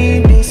just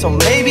need this. Or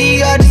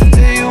maybe I just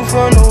feel you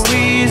for no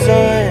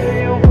reason.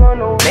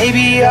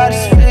 Maybe I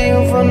just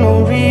feel you for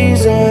no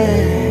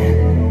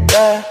reason.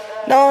 Yeah,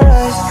 no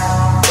rush.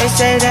 They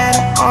say that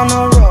I'm on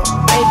the road.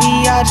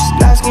 Maybe I just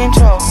lost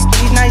control.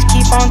 These nights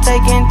keep on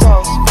taking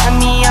toes. Find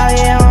me out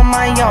here on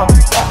my own,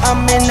 but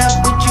I'm in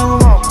up with you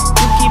home.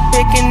 You keep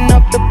picking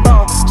up the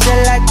bone, shit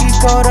like you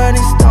colder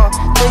than stone.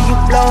 Till you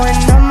blowing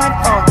on my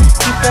phone,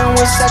 keeping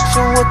with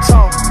sexual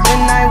tone.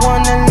 When I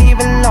wanna leave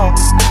alone,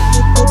 till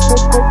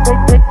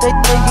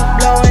you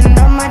blowing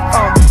on my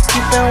phone,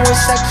 keeping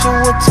with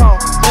sexual tone.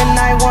 When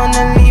I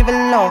wanna leave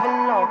alone,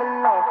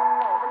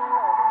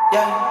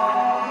 yeah.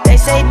 They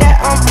say that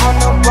I'm on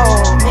the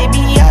road, maybe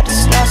I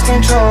just lost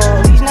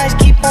control. These nights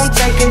keep on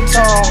taking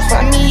tolls.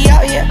 Find me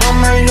out here on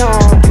my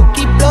own. You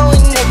keep blowing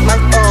up my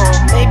phone,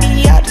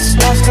 maybe I just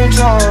lost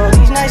control.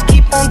 These nights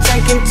keep on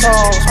taking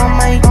tolls. On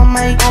my own.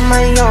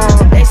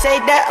 They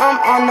say that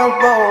I'm on the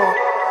road,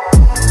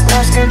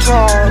 lost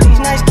control. These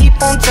nights keep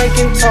on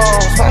taking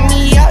tolls. Find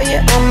me out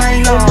here on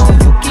my own.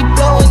 You keep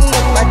blowing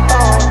up my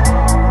phone,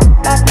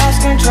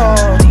 lost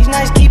control. These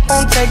nights keep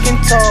on taking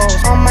tolls.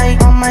 On my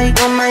own.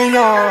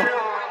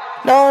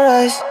 No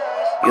rush,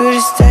 you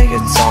just take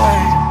your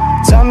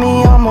time. Tell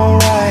me I'm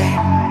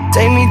alright,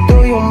 take me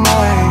through your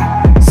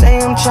mind. Say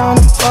I'm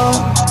tryna fuck,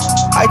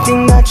 I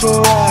think that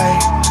you're right.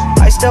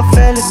 I still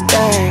feel a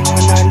thing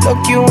when I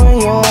look you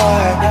in your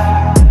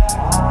eye.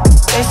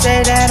 They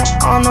say that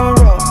I'm on the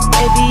road,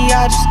 maybe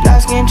I just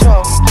lost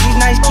control. These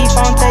nights keep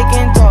on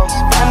taking tolls.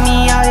 Find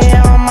me out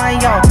here on my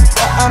own,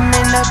 but I'm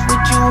in up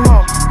with you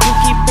home. You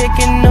keep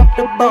picking up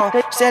the bone,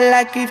 shit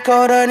like you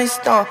colder than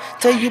stone.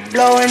 Till you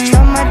blowing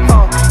on my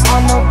phone.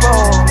 On the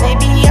road,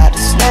 maybe I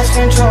just lost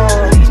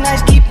control. These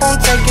nights keep on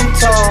taking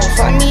tolls.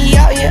 Find me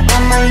out here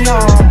on my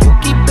own. You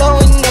keep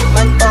blowing up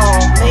my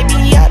phone,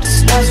 maybe I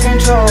just lost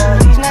control.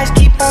 These nights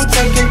keep on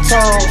taking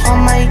tolls. On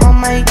my own.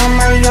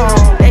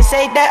 They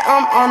say that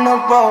I'm on the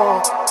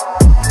road,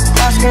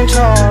 lost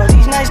control.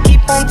 These nights keep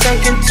on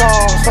taking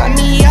tolls. Find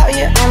me out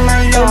here on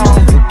my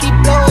own. You keep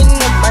blowing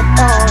up my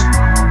phone,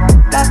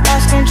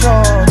 lost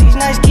control. These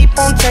nights keep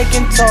on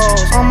taking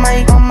tolls. On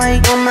my own.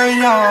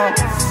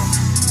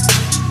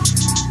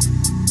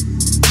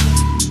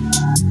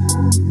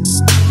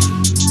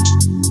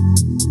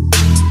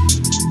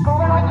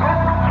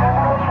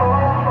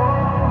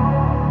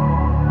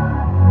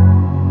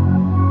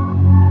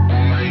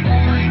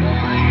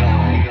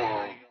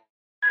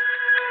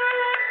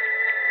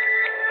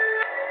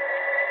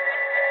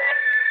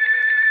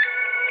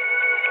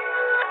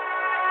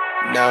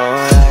 No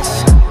rush,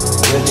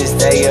 you just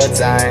take your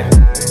time.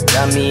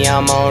 Tell me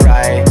I'm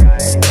alright,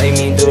 take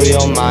me through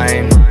your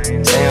mind.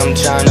 Say I'm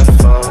tryna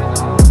fuck,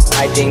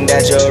 I think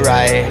that you're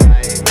right.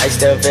 I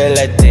still feel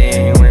a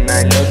thing when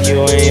I look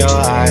you in your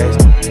eyes.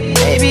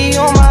 Maybe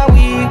you're my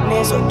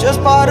weakness or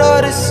just part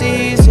of the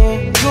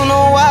season. You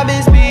know I've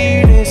been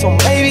speeding, so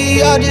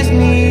maybe I just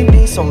need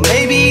this. Or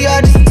maybe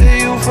I just feel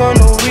you for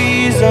no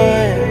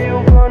reason.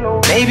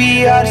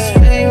 Maybe I just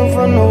feel you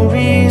for no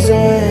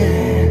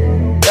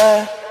reason.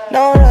 Yeah,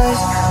 no rush.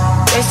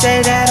 They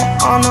say that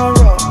I'm on the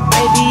road,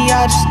 maybe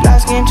I just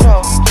lost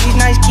control. These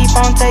nights keep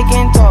on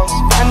taking tolls.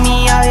 Find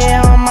me out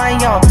here on my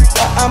own,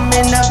 but I'm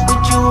in up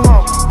with you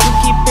home. You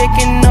keep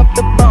picking up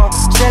the bone,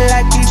 shit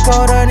like you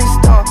colder than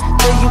stone.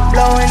 Till you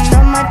blowing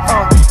on my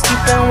phone,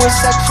 keeping with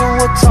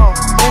sexual tone.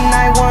 When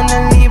I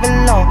wanna leave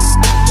alone, till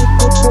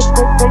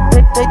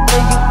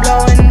you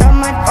blowing on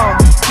my phone,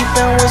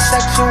 keeping with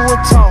sexual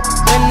tone.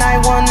 When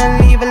I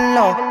wanna leave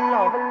alone,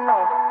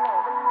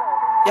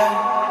 yeah.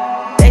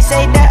 They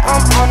say that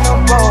I'm on the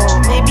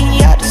road, maybe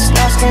I just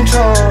lost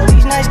control.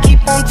 These nights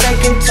keep on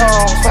taking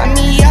tolls. Find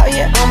me out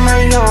here on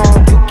my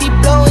own. You keep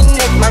blowing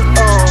up my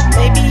phone,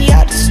 maybe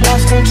I just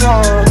lost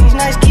control. These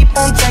nights keep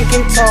on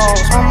taking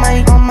tolls. On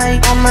my own.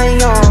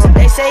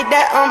 They say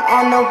that I'm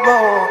on the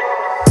road,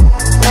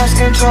 lost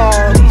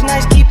control. These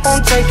nights keep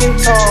on taking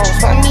tolls.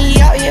 Find me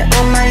out here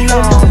on my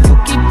own. You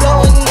keep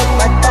blowing up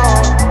my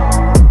phone,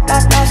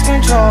 lost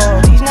control.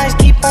 These nights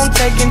keep on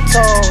taking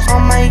tolls.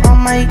 On my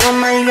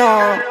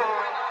own.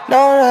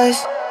 No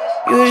rush,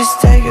 you just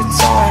take your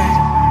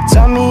time.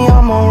 Tell me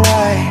I'm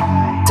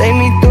alright, take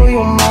me through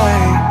your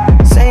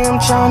mind. Say I'm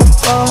tryna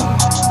fuck,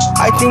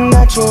 I think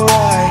that you're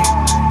right.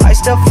 I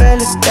still feel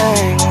a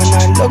thing when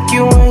I look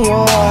you in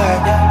your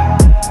eye.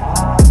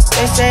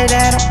 They say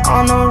that I'm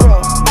on the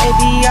road,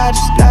 maybe I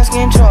just lost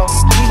control.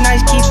 These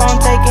nights keep on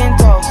taking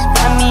tolls.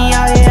 Find me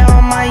out here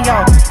on my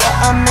own, but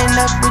I'm in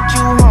up with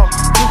you home.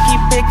 You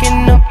keep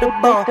picking up the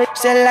bone,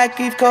 shit like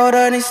you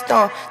colder than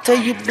stone. Till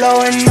you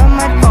blowing on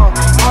my phone.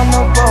 On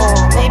the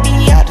road, maybe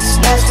I just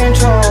lost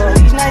control.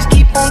 These nights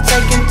keep on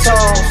taking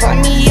tolls.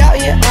 Find me out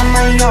here on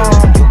my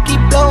own. You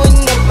keep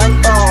blowing up my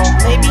phone,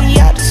 maybe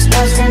I just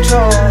lost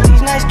control.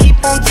 These nights keep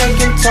on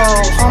taking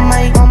toll. On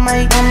my own.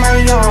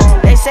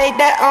 They say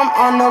that I'm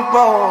on the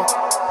road.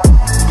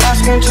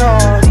 Lost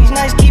control. These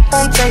nights keep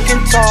on taking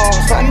tolls.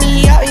 Find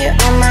me out here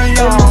on my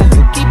own.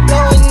 You keep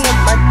blowing up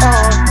my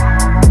phone.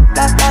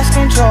 Lost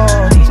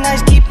control. These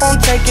nights keep on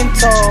taking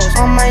tolls.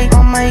 On my own.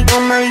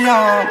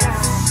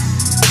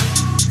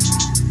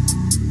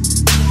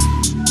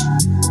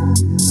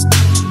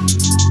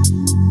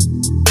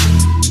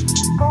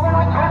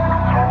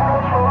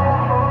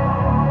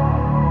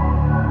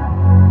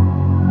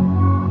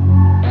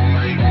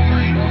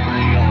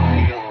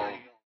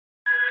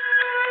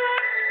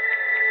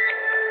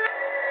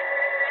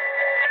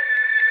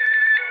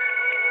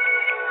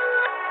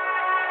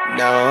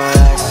 No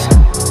rush,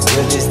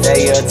 you just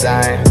take your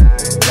time.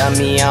 Tell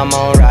me I'm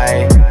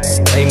alright,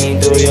 take me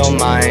through your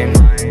mind.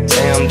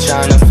 Say I'm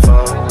tryna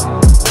fuck,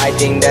 I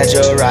think that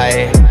you're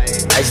right.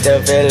 I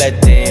still feel a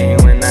thing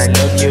when I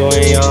look you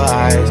in your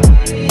eyes.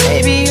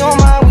 Maybe you're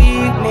my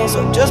weakness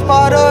or just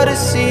part of the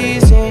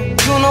season.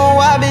 You know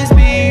I've been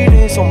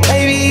speeding, so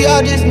maybe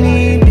I just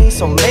need this.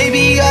 So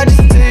maybe I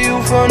just feel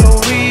you for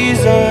no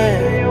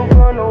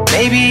reason.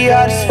 Maybe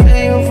I just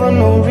feel you for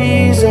no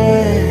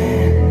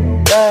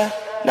reason. Yeah.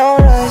 No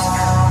rush,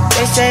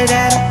 they say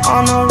that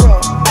I'm on the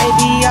road.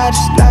 Maybe I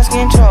just lost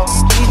control.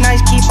 These nights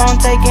keep on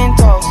taking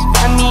tolls.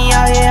 Find me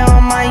out here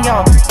on my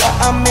own, but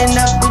I'm in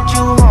up with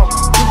you home.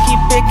 You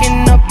keep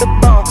picking up the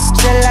bone,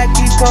 still like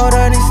you colder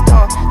than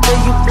stone. Till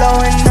you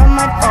blowing on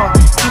my phone,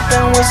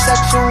 keeping with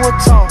sexual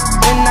tone.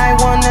 When I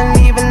wanna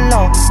leave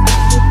alone,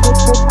 till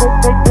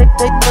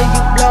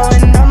you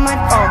blowing on my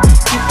phone,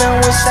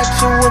 keeping with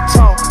sexual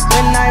tone.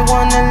 When I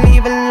wanna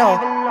leave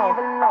alone,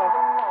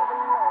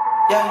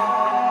 yeah.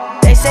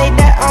 They say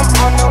that I'm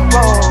on the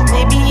road.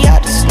 Maybe I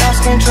just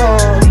lost control.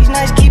 These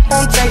nights keep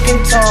on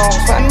taking tolls.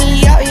 Find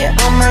me out here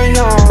on my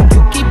own. You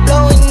keep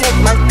blowing up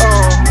my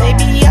phone.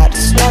 Maybe I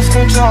just lost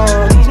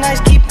control. These nights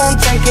keep on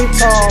taking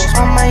tolls.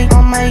 On my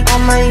own.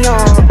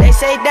 They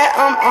say that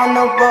I'm on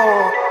the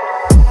road.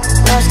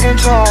 Lost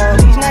control.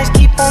 These nights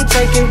keep on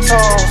taking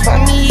tolls.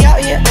 Find me out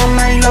here on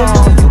my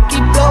own. You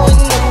keep blowing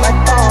up my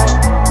phone.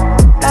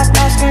 Lost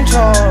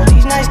control.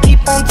 These nights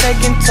keep on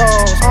taking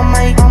tolls. On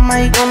my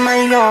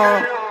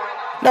own.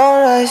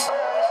 No rush,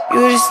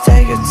 you just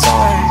take your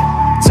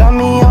time. Tell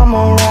me I'm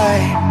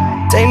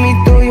alright, take me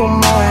through your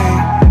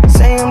mind.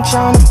 Say I'm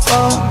tryna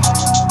fuck,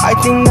 I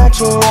think that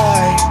you're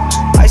right.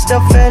 I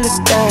still feel a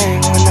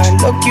thing when I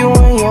look you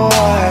in your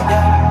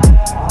eye.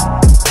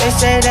 They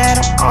say that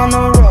I'm on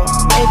the road,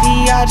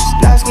 maybe I just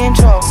lost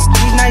control.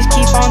 These nights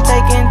keep on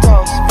taking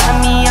tolls. Find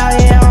me out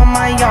here on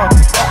my own,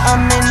 but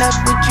I'm in up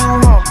with you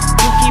home.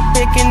 You keep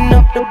picking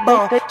up the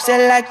bone,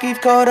 still like you've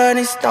colder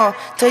than stone.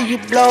 Till you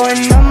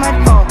blowing on my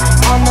phone.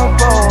 On the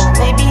road,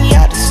 maybe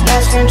I just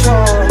lost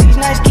control. These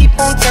nights keep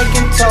on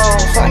taking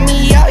tolls. Find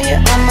me out here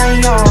on my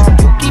own.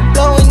 You keep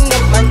blowing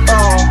up my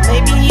phone.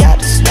 Maybe I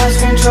just lost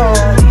control.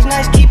 These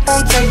nights keep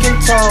on taking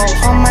tolls.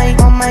 On my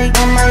own.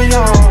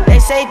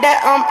 They say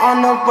that I'm on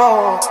the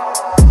road.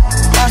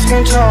 Lost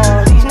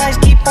control. These nights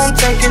keep on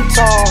taking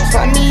tolls.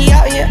 Find me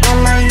out here on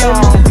my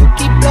own. You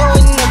keep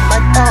blowing up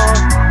my phone.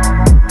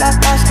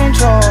 Lost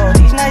control.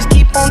 These nights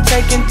keep on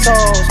taking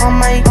tolls. On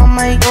my own.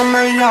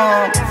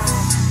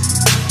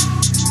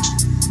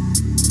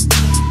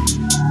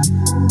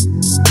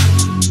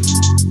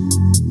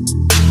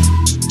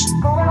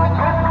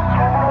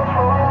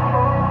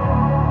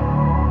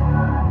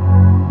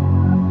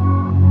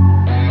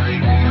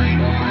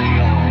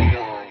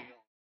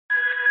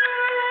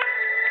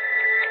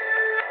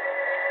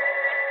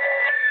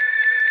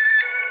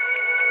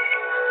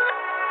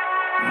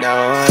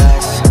 No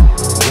rush,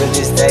 you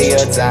just take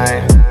your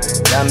time.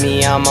 Tell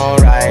me I'm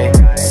alright,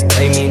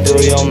 take me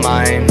through your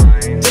mind.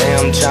 Say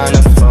I'm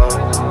tryna fuck,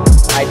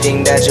 I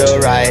think that you're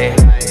right.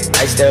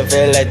 I still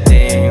feel a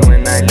thing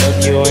when I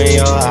look you in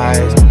your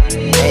eyes.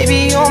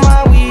 Maybe you're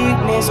my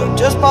weakness or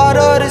just part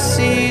of the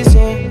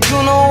season.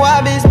 You know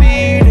I've been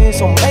speeding,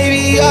 so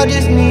maybe I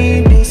just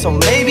need this. So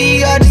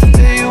maybe I just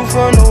feel you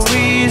for no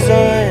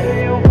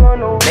reason.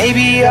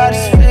 Maybe I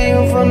just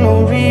feel you for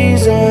no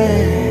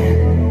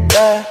reason.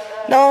 Yeah.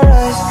 No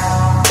rush,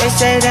 they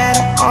say that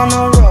I'm on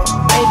the road.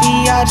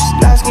 Maybe I just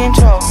lost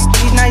control.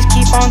 These nights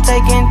keep on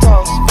taking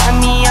tolls. Find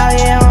me out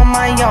here on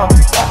my own,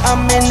 but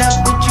I'm in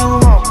up with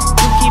you home.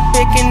 You keep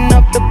picking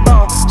up the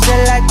bone,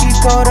 still like you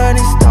colder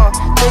than stone.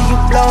 Till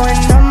you blowing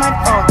on my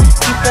phone,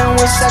 keeping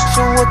with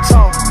sexual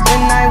tone.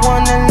 When I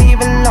wanna leave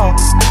alone,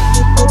 till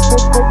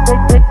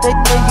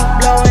you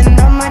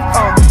blowing on my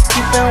phone,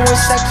 keeping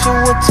with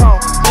sexual tone.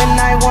 When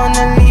I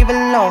wanna leave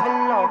alone,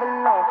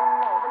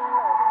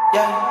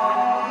 yeah.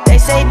 They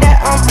say that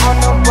I'm on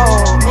the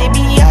road.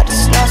 Maybe I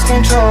just lost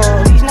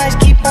control. These nights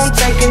keep on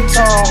taking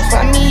tolls.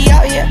 Find me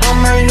out here on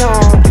my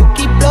own. You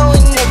keep blowing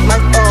up my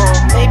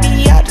phone.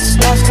 Maybe I just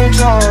lost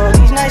control.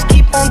 These nights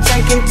keep on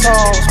taking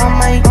tolls. On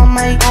my own.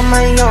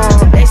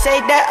 They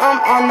say that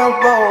I'm on the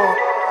road.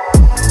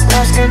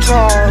 Lost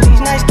control.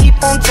 These nights keep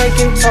on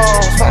taking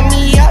tolls. Find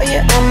me out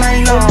here on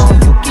my own.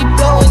 You keep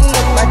blowing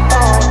up my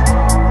phone.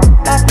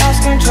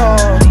 Lost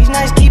control. These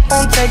nights keep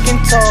on taking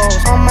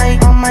tolls. On my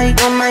own.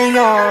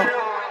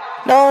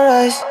 no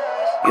rush,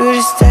 you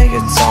just take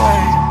your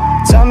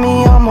time. Tell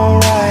me I'm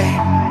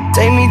alright,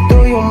 take me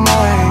through your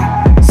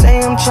mind. Say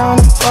I'm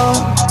tryna fuck,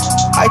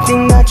 I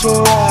think that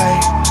you're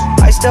right.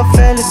 I still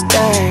feel a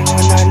thing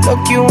when I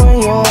look you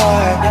in your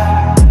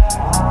eye.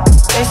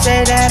 They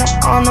say that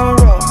I'm on the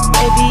road,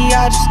 maybe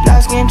I just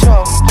lost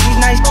control. These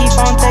nights keep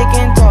on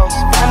taking toes,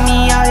 find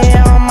me out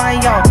here on my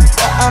own,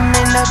 but I'm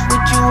in up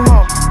with you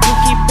home. You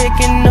keep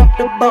picking up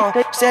the bone,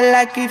 say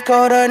like you've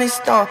colder than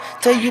stone,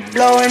 till you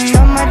blowing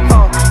up my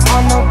phone.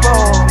 On the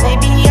road,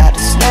 maybe I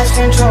just lost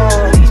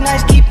control. These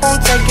nights keep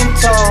on taking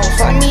toes,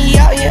 find me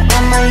out here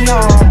on my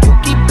own. You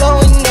keep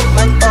blowing up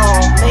my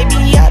phone,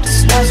 maybe I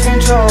just lost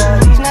control.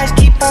 These nights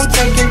keep on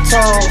taking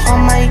toes,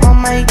 on my own.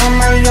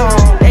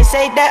 They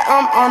say that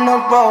I'm on the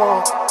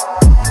road,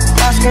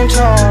 lost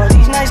control.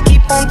 These nights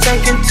keep on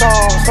taking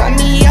toll, find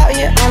me out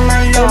here on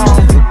my own.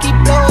 You keep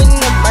blowing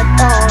up my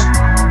phone,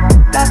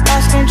 lost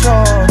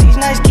control. These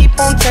nights keep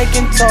on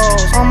taking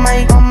tolls, on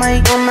my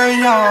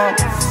own.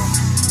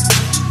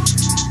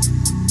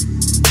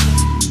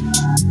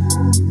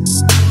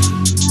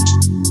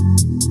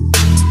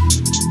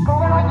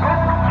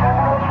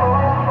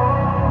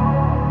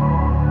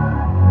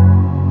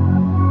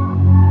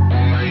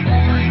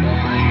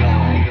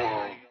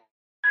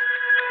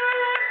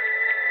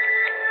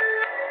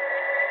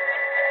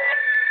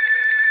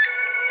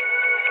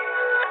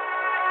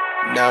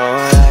 No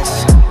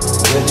rush,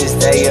 you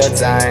just take your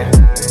time.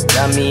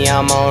 Tell me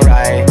I'm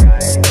alright,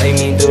 take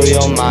me through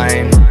your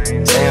mind.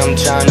 Say I'm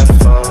tryna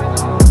fuck,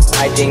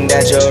 I think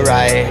that you're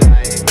right.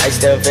 I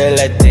still feel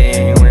a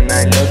thing when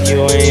I look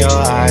you in your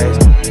eyes.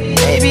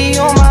 Maybe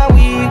you're my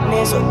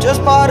weakness, or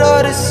just part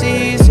of the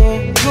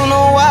season. You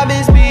know I've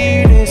been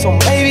speeding, so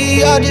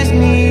maybe I just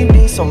need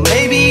this. Or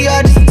maybe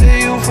I just feel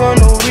you for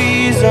no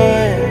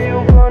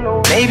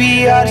reason.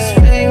 Maybe I just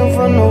feel you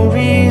for no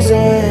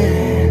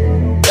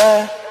reason.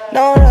 Yeah,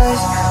 no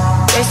rush,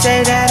 they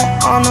say that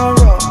I'm on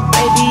the road,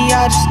 maybe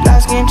I just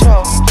lost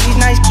control. These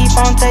nights keep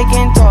on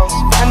taking tolls,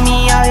 find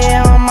me out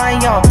here on my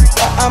own,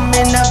 but I'm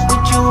in up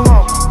with you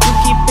home. You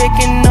keep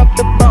picking up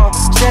the bone,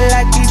 say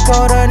like you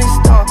colder than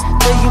stone,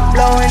 till you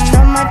blowing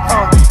up my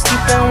phone,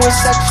 keeping with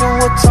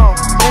sexual tone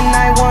when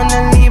I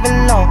wanna leave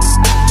alone.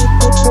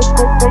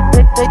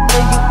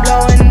 Till you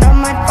blowing up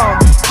my phone,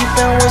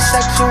 keeping with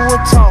sexual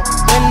tone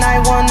when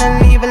I wanna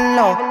leave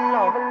alone.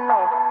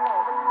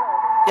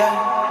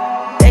 Yeah.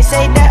 They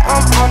say that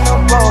I'm on the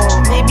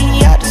road,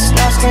 maybe I just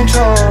lost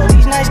control.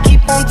 These nights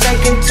keep on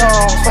taking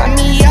tolls, find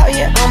me out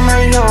here on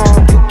my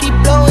own. You keep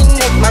blowing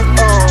up my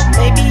phone,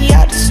 maybe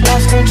I just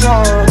lost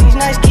control. These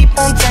nights keep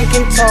on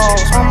taking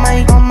tolls, on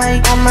my own.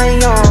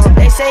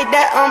 They say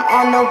that I'm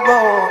on the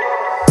road,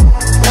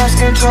 lost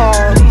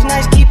control. These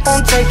nights keep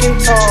on taking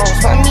tolls,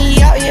 find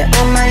me out here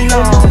on my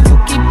own. You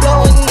keep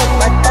blowing up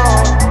my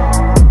phone,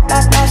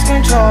 lost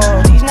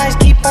control. These nights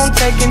keep on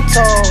taking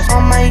tolls,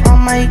 on my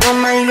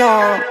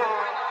own.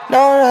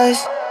 No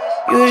rush,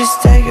 you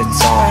just take your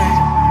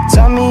time.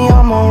 Tell me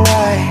I'm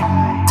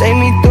alright, take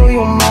me through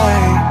your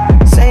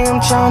mind. Say I'm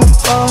tryna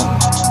fuck,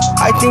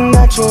 I think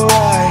that you're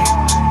right.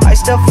 I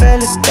still feel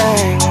a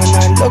thing when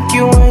I look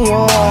you in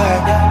your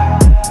eye.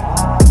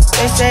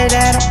 They say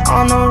that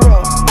I'm on the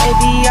road,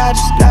 maybe I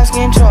just lost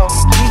control.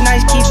 These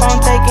nights keep on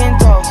taking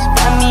tolls,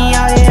 find me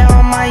out here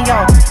on my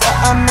own, but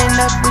I'm in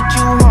up with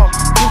you home.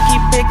 You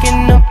keep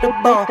picking up the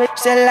bone,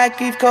 say like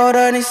you've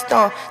colder than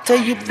stone,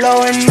 till you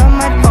blowing up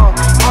my phone.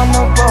 On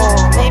the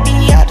road,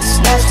 maybe I just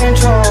lost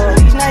control.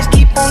 These nights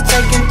keep on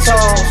taking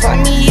tolls,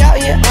 find me out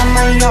here on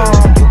my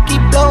own. You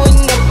keep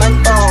blowing up my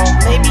phone,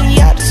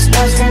 maybe I just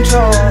lost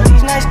control.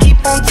 These nights keep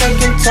on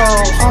taking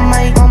tolls, on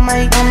my own.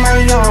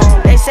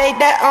 They say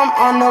that I'm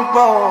on the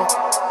road,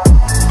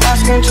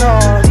 lost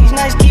control. These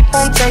nights keep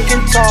on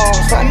taking tolls,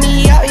 find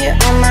me out here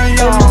on my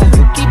own.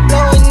 You keep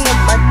blowing up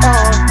my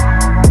phone,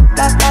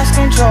 lost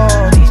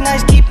control. These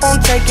nights keep on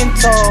taking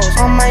tolls,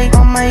 on my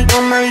own.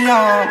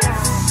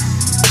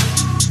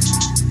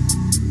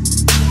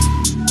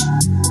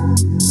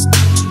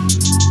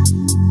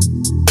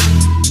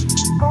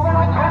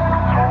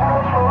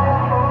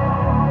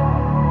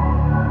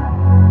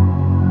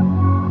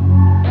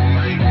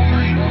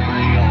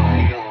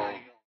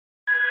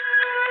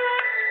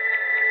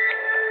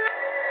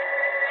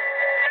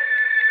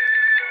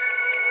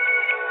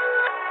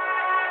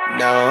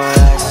 No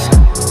rush,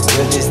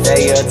 you just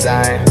take your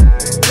time.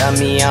 Tell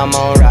me I'm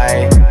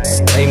alright,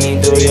 take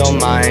me through your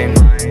mind.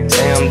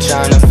 Say I'm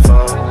tryna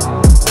fuck,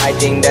 I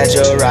think that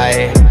you're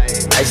right.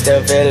 I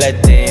still feel a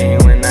thing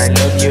when I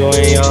look you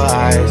in your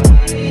eyes.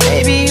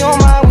 Maybe you're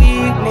my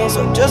weakness,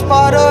 or just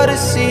part of the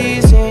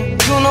season.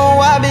 You know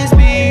I've been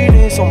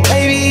speeding, so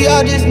maybe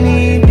I just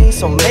need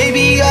this. Or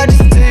maybe I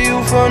just feel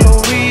you for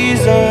no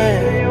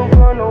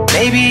reason.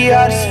 Maybe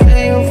I just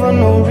feel you for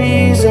no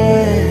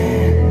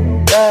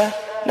reason. Yeah,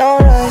 no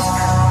rush,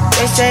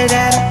 they say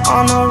that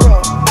I'm on the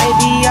road,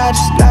 maybe I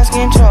just lost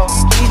control.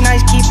 These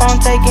nights keep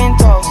on taking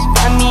tolls,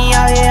 find me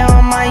out here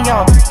on my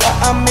own, but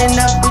I'm in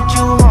up with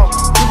you home.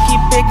 You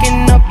keep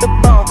picking up the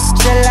bone,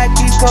 say like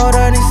you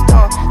colder than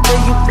stone, till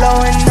you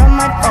blowing up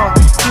my phone.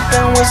 Keep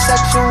keeping with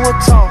sexual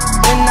tone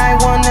when I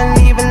wanna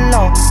leave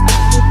alone.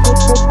 You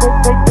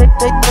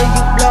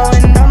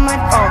blowing up my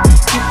phone,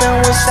 keeping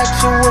with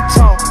sexual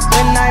tone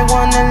when I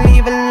wanna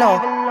leave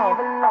alone.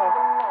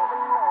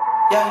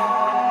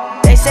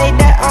 Yeah. They say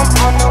that I'm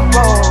on the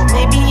road,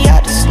 maybe I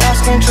just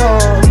lost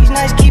control. These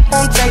nights keep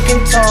on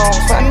taking tolls,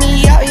 find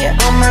me out here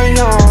on my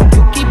own.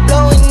 You keep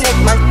blowing up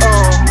my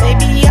phone,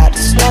 maybe I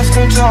just lost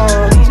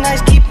control. These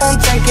nights keep on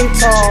taking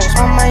tolls,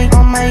 on my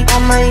own.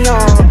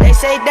 They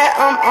say that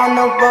I'm on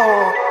the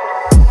road,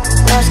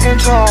 lost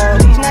control.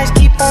 These nights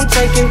keep on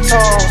taking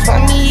tolls,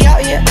 find me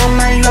out here on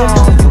my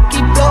own. You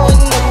keep blowing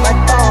up my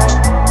phone,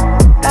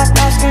 lost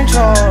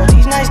control.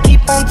 These nights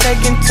keep on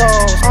taking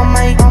tolls, on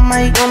my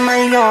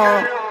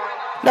own.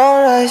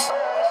 No rush,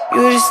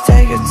 you just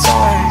take your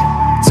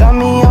time. Tell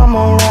me I'm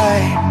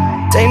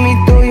alright, take me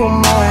through your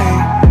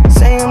mind.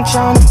 Say I'm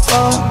tryna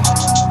fuck,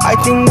 I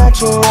think that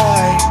you're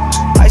right.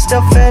 I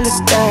still feel a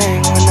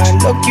thing when I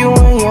look you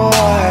in your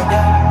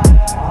eye.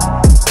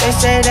 They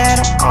say that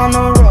I'm on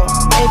the road,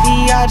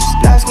 maybe I just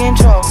lost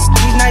control.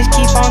 These nights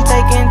keep on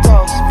taking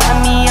tolls, find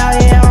me out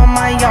here on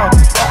my own.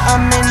 But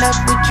I'm in up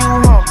with you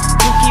home,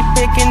 you keep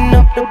picking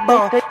up the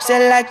bone.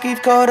 Say like it's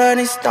colder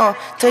than stone,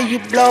 till you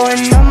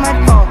blowing up my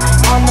phone.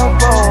 On the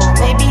road,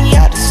 maybe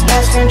I just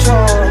lost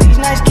control. These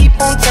nights keep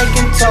on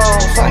taking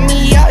tolls, find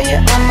me out here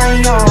on my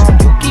own.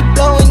 You keep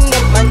blowing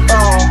up my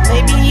phone,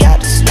 maybe I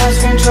just lost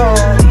control.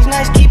 These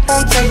nights keep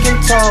on taking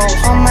tolls,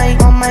 on my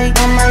own.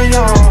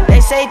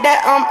 They say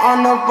that I'm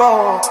on the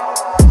road,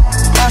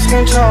 lost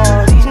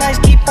control. These nights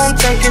keep on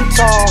taking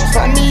tolls,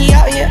 find me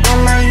out here on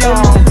my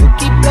own. You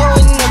keep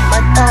blowing up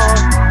my phone,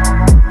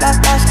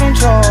 lost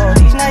control.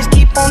 These nights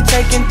keep on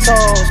taking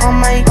tolls, on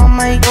my own.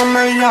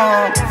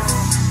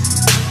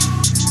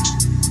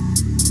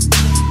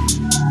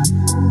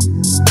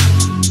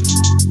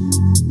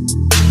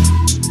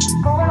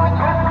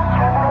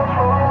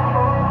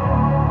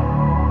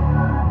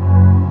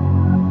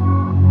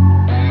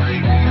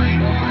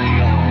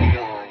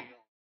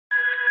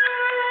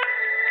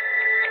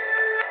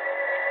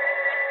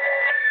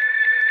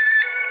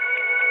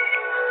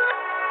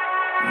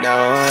 No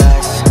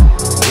rush,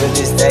 you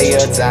just take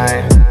your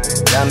time.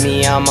 Tell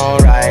me I'm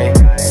alright,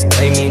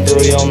 take me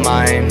through your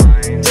mind.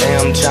 Say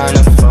I'm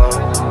tryna fuck,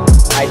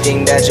 I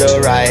think that you're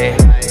right.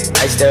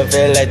 I still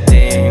feel a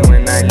thing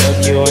when I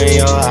look you in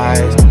your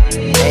eyes.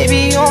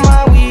 Maybe you're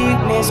my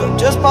weakness, or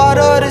just part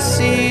of the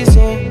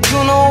season.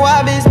 You know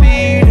I've been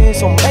speeding,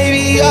 so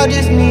maybe I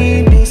just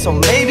need this. Or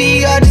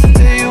maybe I just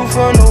feel you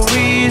for no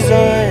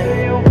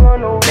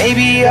reason.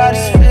 Maybe I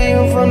just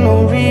feel you for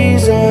no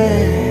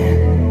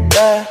reason.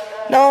 Yeah,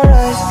 no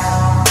rush,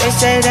 they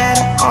say that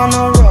I'm on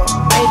the road,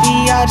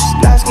 maybe I just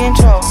lost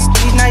control.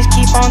 These nights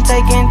keep on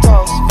taking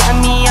tolls,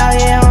 find me out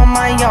here on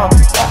my own.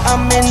 But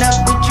I'm in up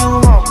with you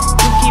home,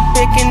 you keep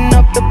picking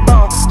up the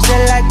bone. Say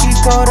like you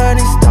colder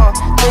than stone,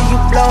 till you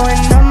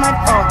blowing up my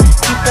phone.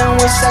 Keeping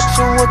with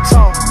sexual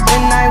tone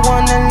when I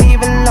wanna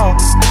leave alone.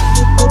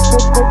 Till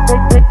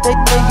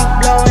you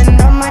blowing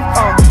up my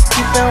phone,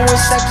 keeping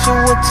with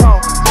sexual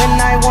tone when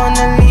I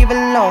wanna leave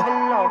alone.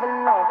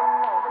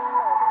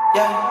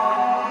 Yeah.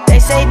 They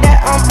say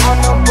that I'm on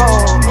the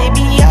road,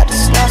 maybe I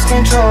just lost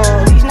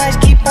control. These nights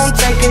keep on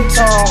taking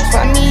tolls,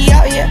 find me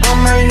out here on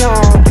my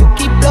own. You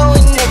keep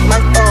blowing up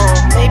my phone,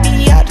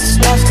 maybe I just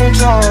lost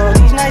control.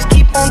 These nights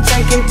keep on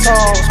taking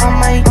tolls, on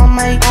my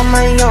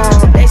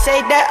own. They say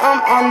that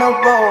I'm on the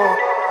road,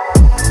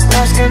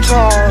 lost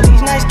control.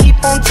 These nights keep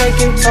on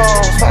taking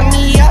tolls, find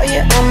me out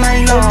here on my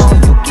own.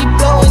 You keep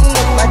blowing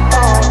up my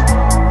phone,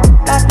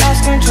 lost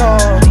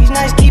control. These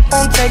nights keep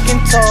on taking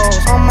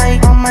tolls, on my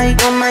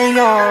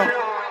own.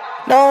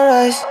 No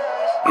rush,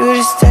 you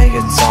just take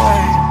your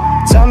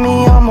time. Tell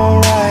me I'm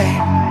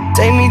alright,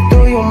 take me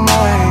through your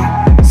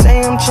mind.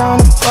 Say I'm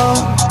tryna fuck,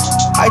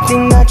 I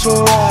think that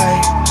you're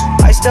right.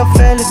 I still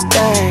feel a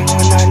thing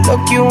when I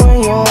look you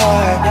in your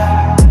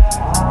eye.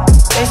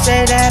 They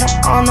say that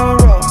I'm on the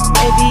road,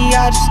 maybe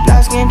I just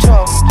lost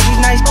control. These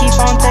nights keep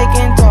on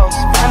taking tolls,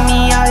 find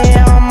me out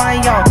here on my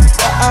own.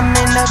 But I'm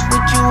in up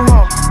with you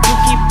home, you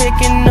keep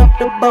picking up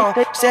the bone.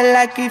 Say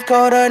like it's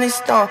colder than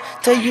stone,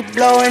 till you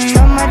blowing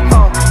up my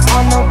phone.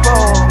 On the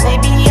road,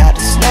 maybe I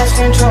just lost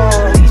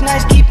control. These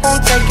nights keep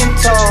on taking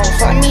tolls,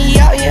 find me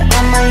out here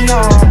on my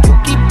own. You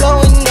keep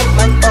blowing up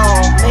my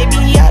phone,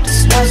 maybe I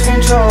just lost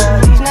control.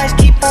 These nights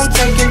keep on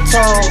taking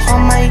tolls,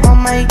 on my own.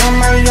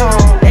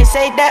 They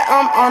say that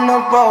I'm on the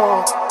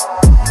road,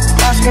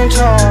 lost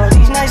control.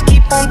 These nights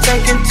keep on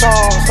taking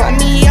tolls, find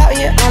me out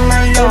here on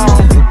my own.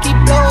 You keep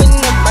blowing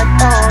up my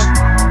phone,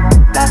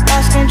 lost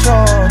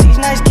control. These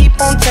nights keep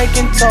on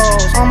taking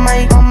tolls, on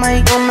my own.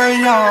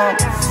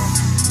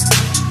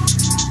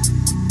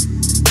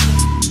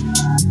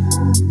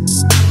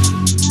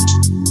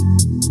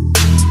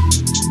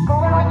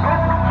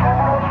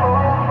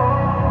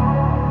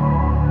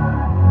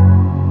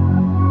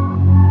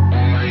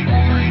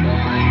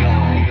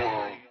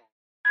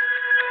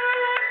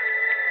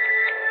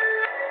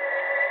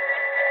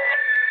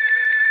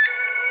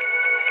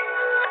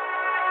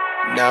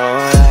 No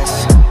rush,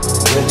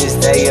 you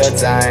just take your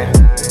time.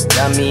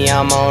 Tell me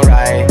I'm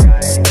alright,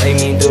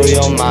 take me through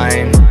your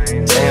mind.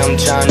 Say I'm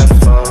tryna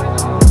fuck,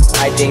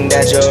 I think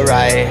that you're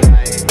right.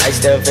 I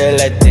still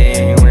feel a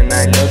thing when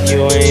I look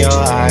you in your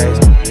eyes.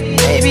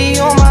 Maybe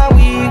you're my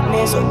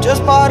weakness or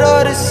just part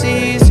of the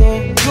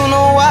season. You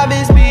know I've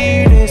been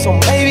speeding, so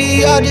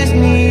maybe I just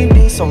need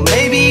this. So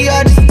maybe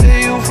I just feel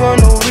you for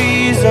no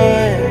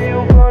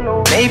reason.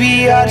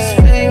 Maybe I just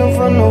feel you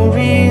for no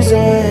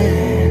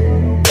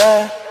reason.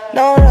 Yeah,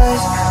 no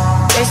rush.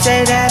 They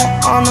say that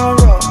I'm on the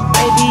road.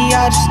 Maybe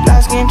I just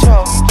lost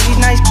control.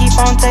 These nights keep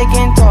on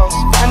taking tolls.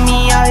 Find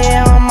me out here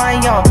on my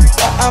own,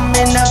 but I'm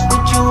in up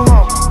with you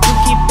home. You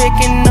keep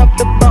picking up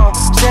the bone,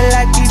 still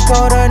like you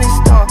colder than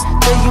stone.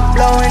 Till you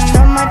blowing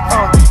up my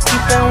phone,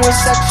 keeping with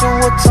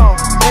sexual tone.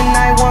 When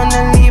I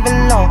wanna leave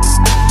alone, till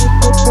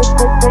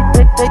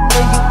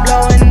you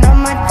blowing up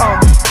my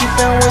phone,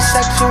 keeping with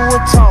sexual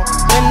tone.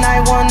 When I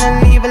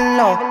wanna leave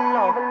alone,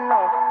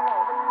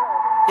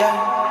 yeah.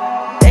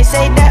 They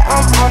say that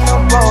I'm on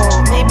the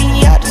road,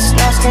 maybe I just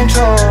lost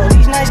control.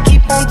 These nights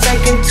keep on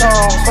taking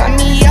tolls. Find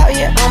me out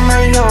here on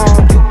my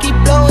own. You keep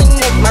blowing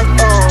up my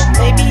phone,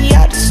 maybe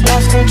I just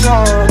lost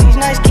control.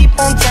 These nights keep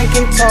on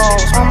taking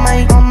tolls. On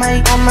my own.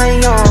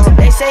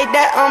 They say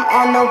that I'm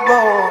on the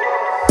road,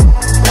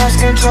 lost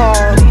control.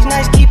 These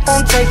nights keep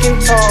on taking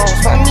tolls.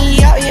 Find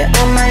me out here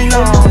on my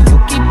own. You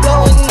keep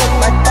blowing up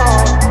my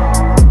phone,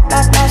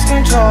 lost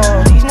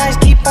control. These nights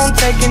keep on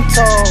taking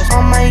tolls.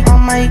 On my own.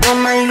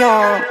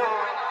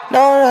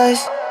 No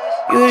rush,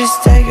 you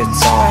just take your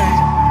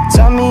time.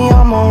 Tell me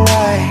I'm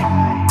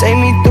alright, take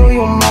me through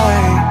your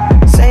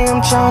mind. Say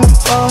I'm tryna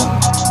fuck,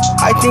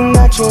 I think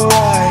that you're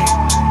right.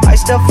 I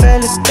still feel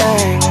a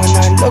thing when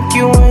I look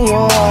you in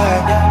your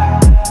eye.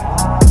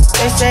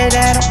 They say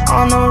that I'm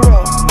on the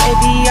road,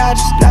 maybe I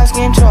just lost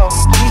control.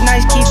 These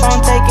nights keep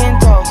on taking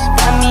tolls.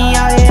 Find me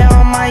out here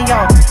on my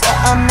own, but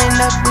I'm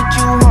in up with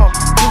you home.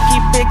 You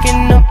keep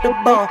picking up the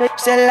bone,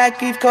 still like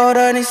you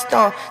colder than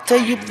stone.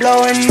 Till you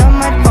blowing up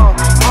my phone.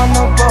 On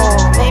the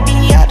road,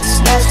 maybe I just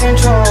lost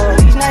control.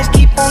 These nights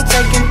keep on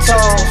taking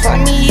tolls.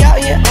 Find me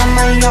out here on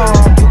my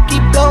own. You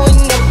keep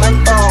blowing up my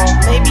phone,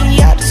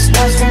 maybe I just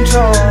lost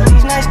control.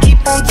 These nights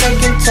keep on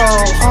taking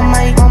tolls. On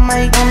my own.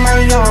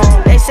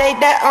 They say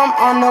that I'm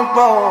on the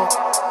road,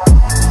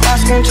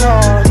 lost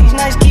control. These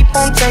nights keep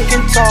on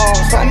taking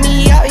tolls. Find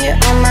me out here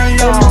on my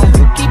own.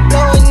 You keep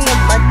blowing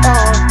up my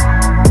phone,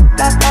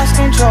 lost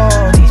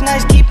control. These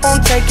nights keep on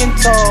taking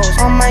tolls.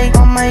 On my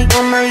own.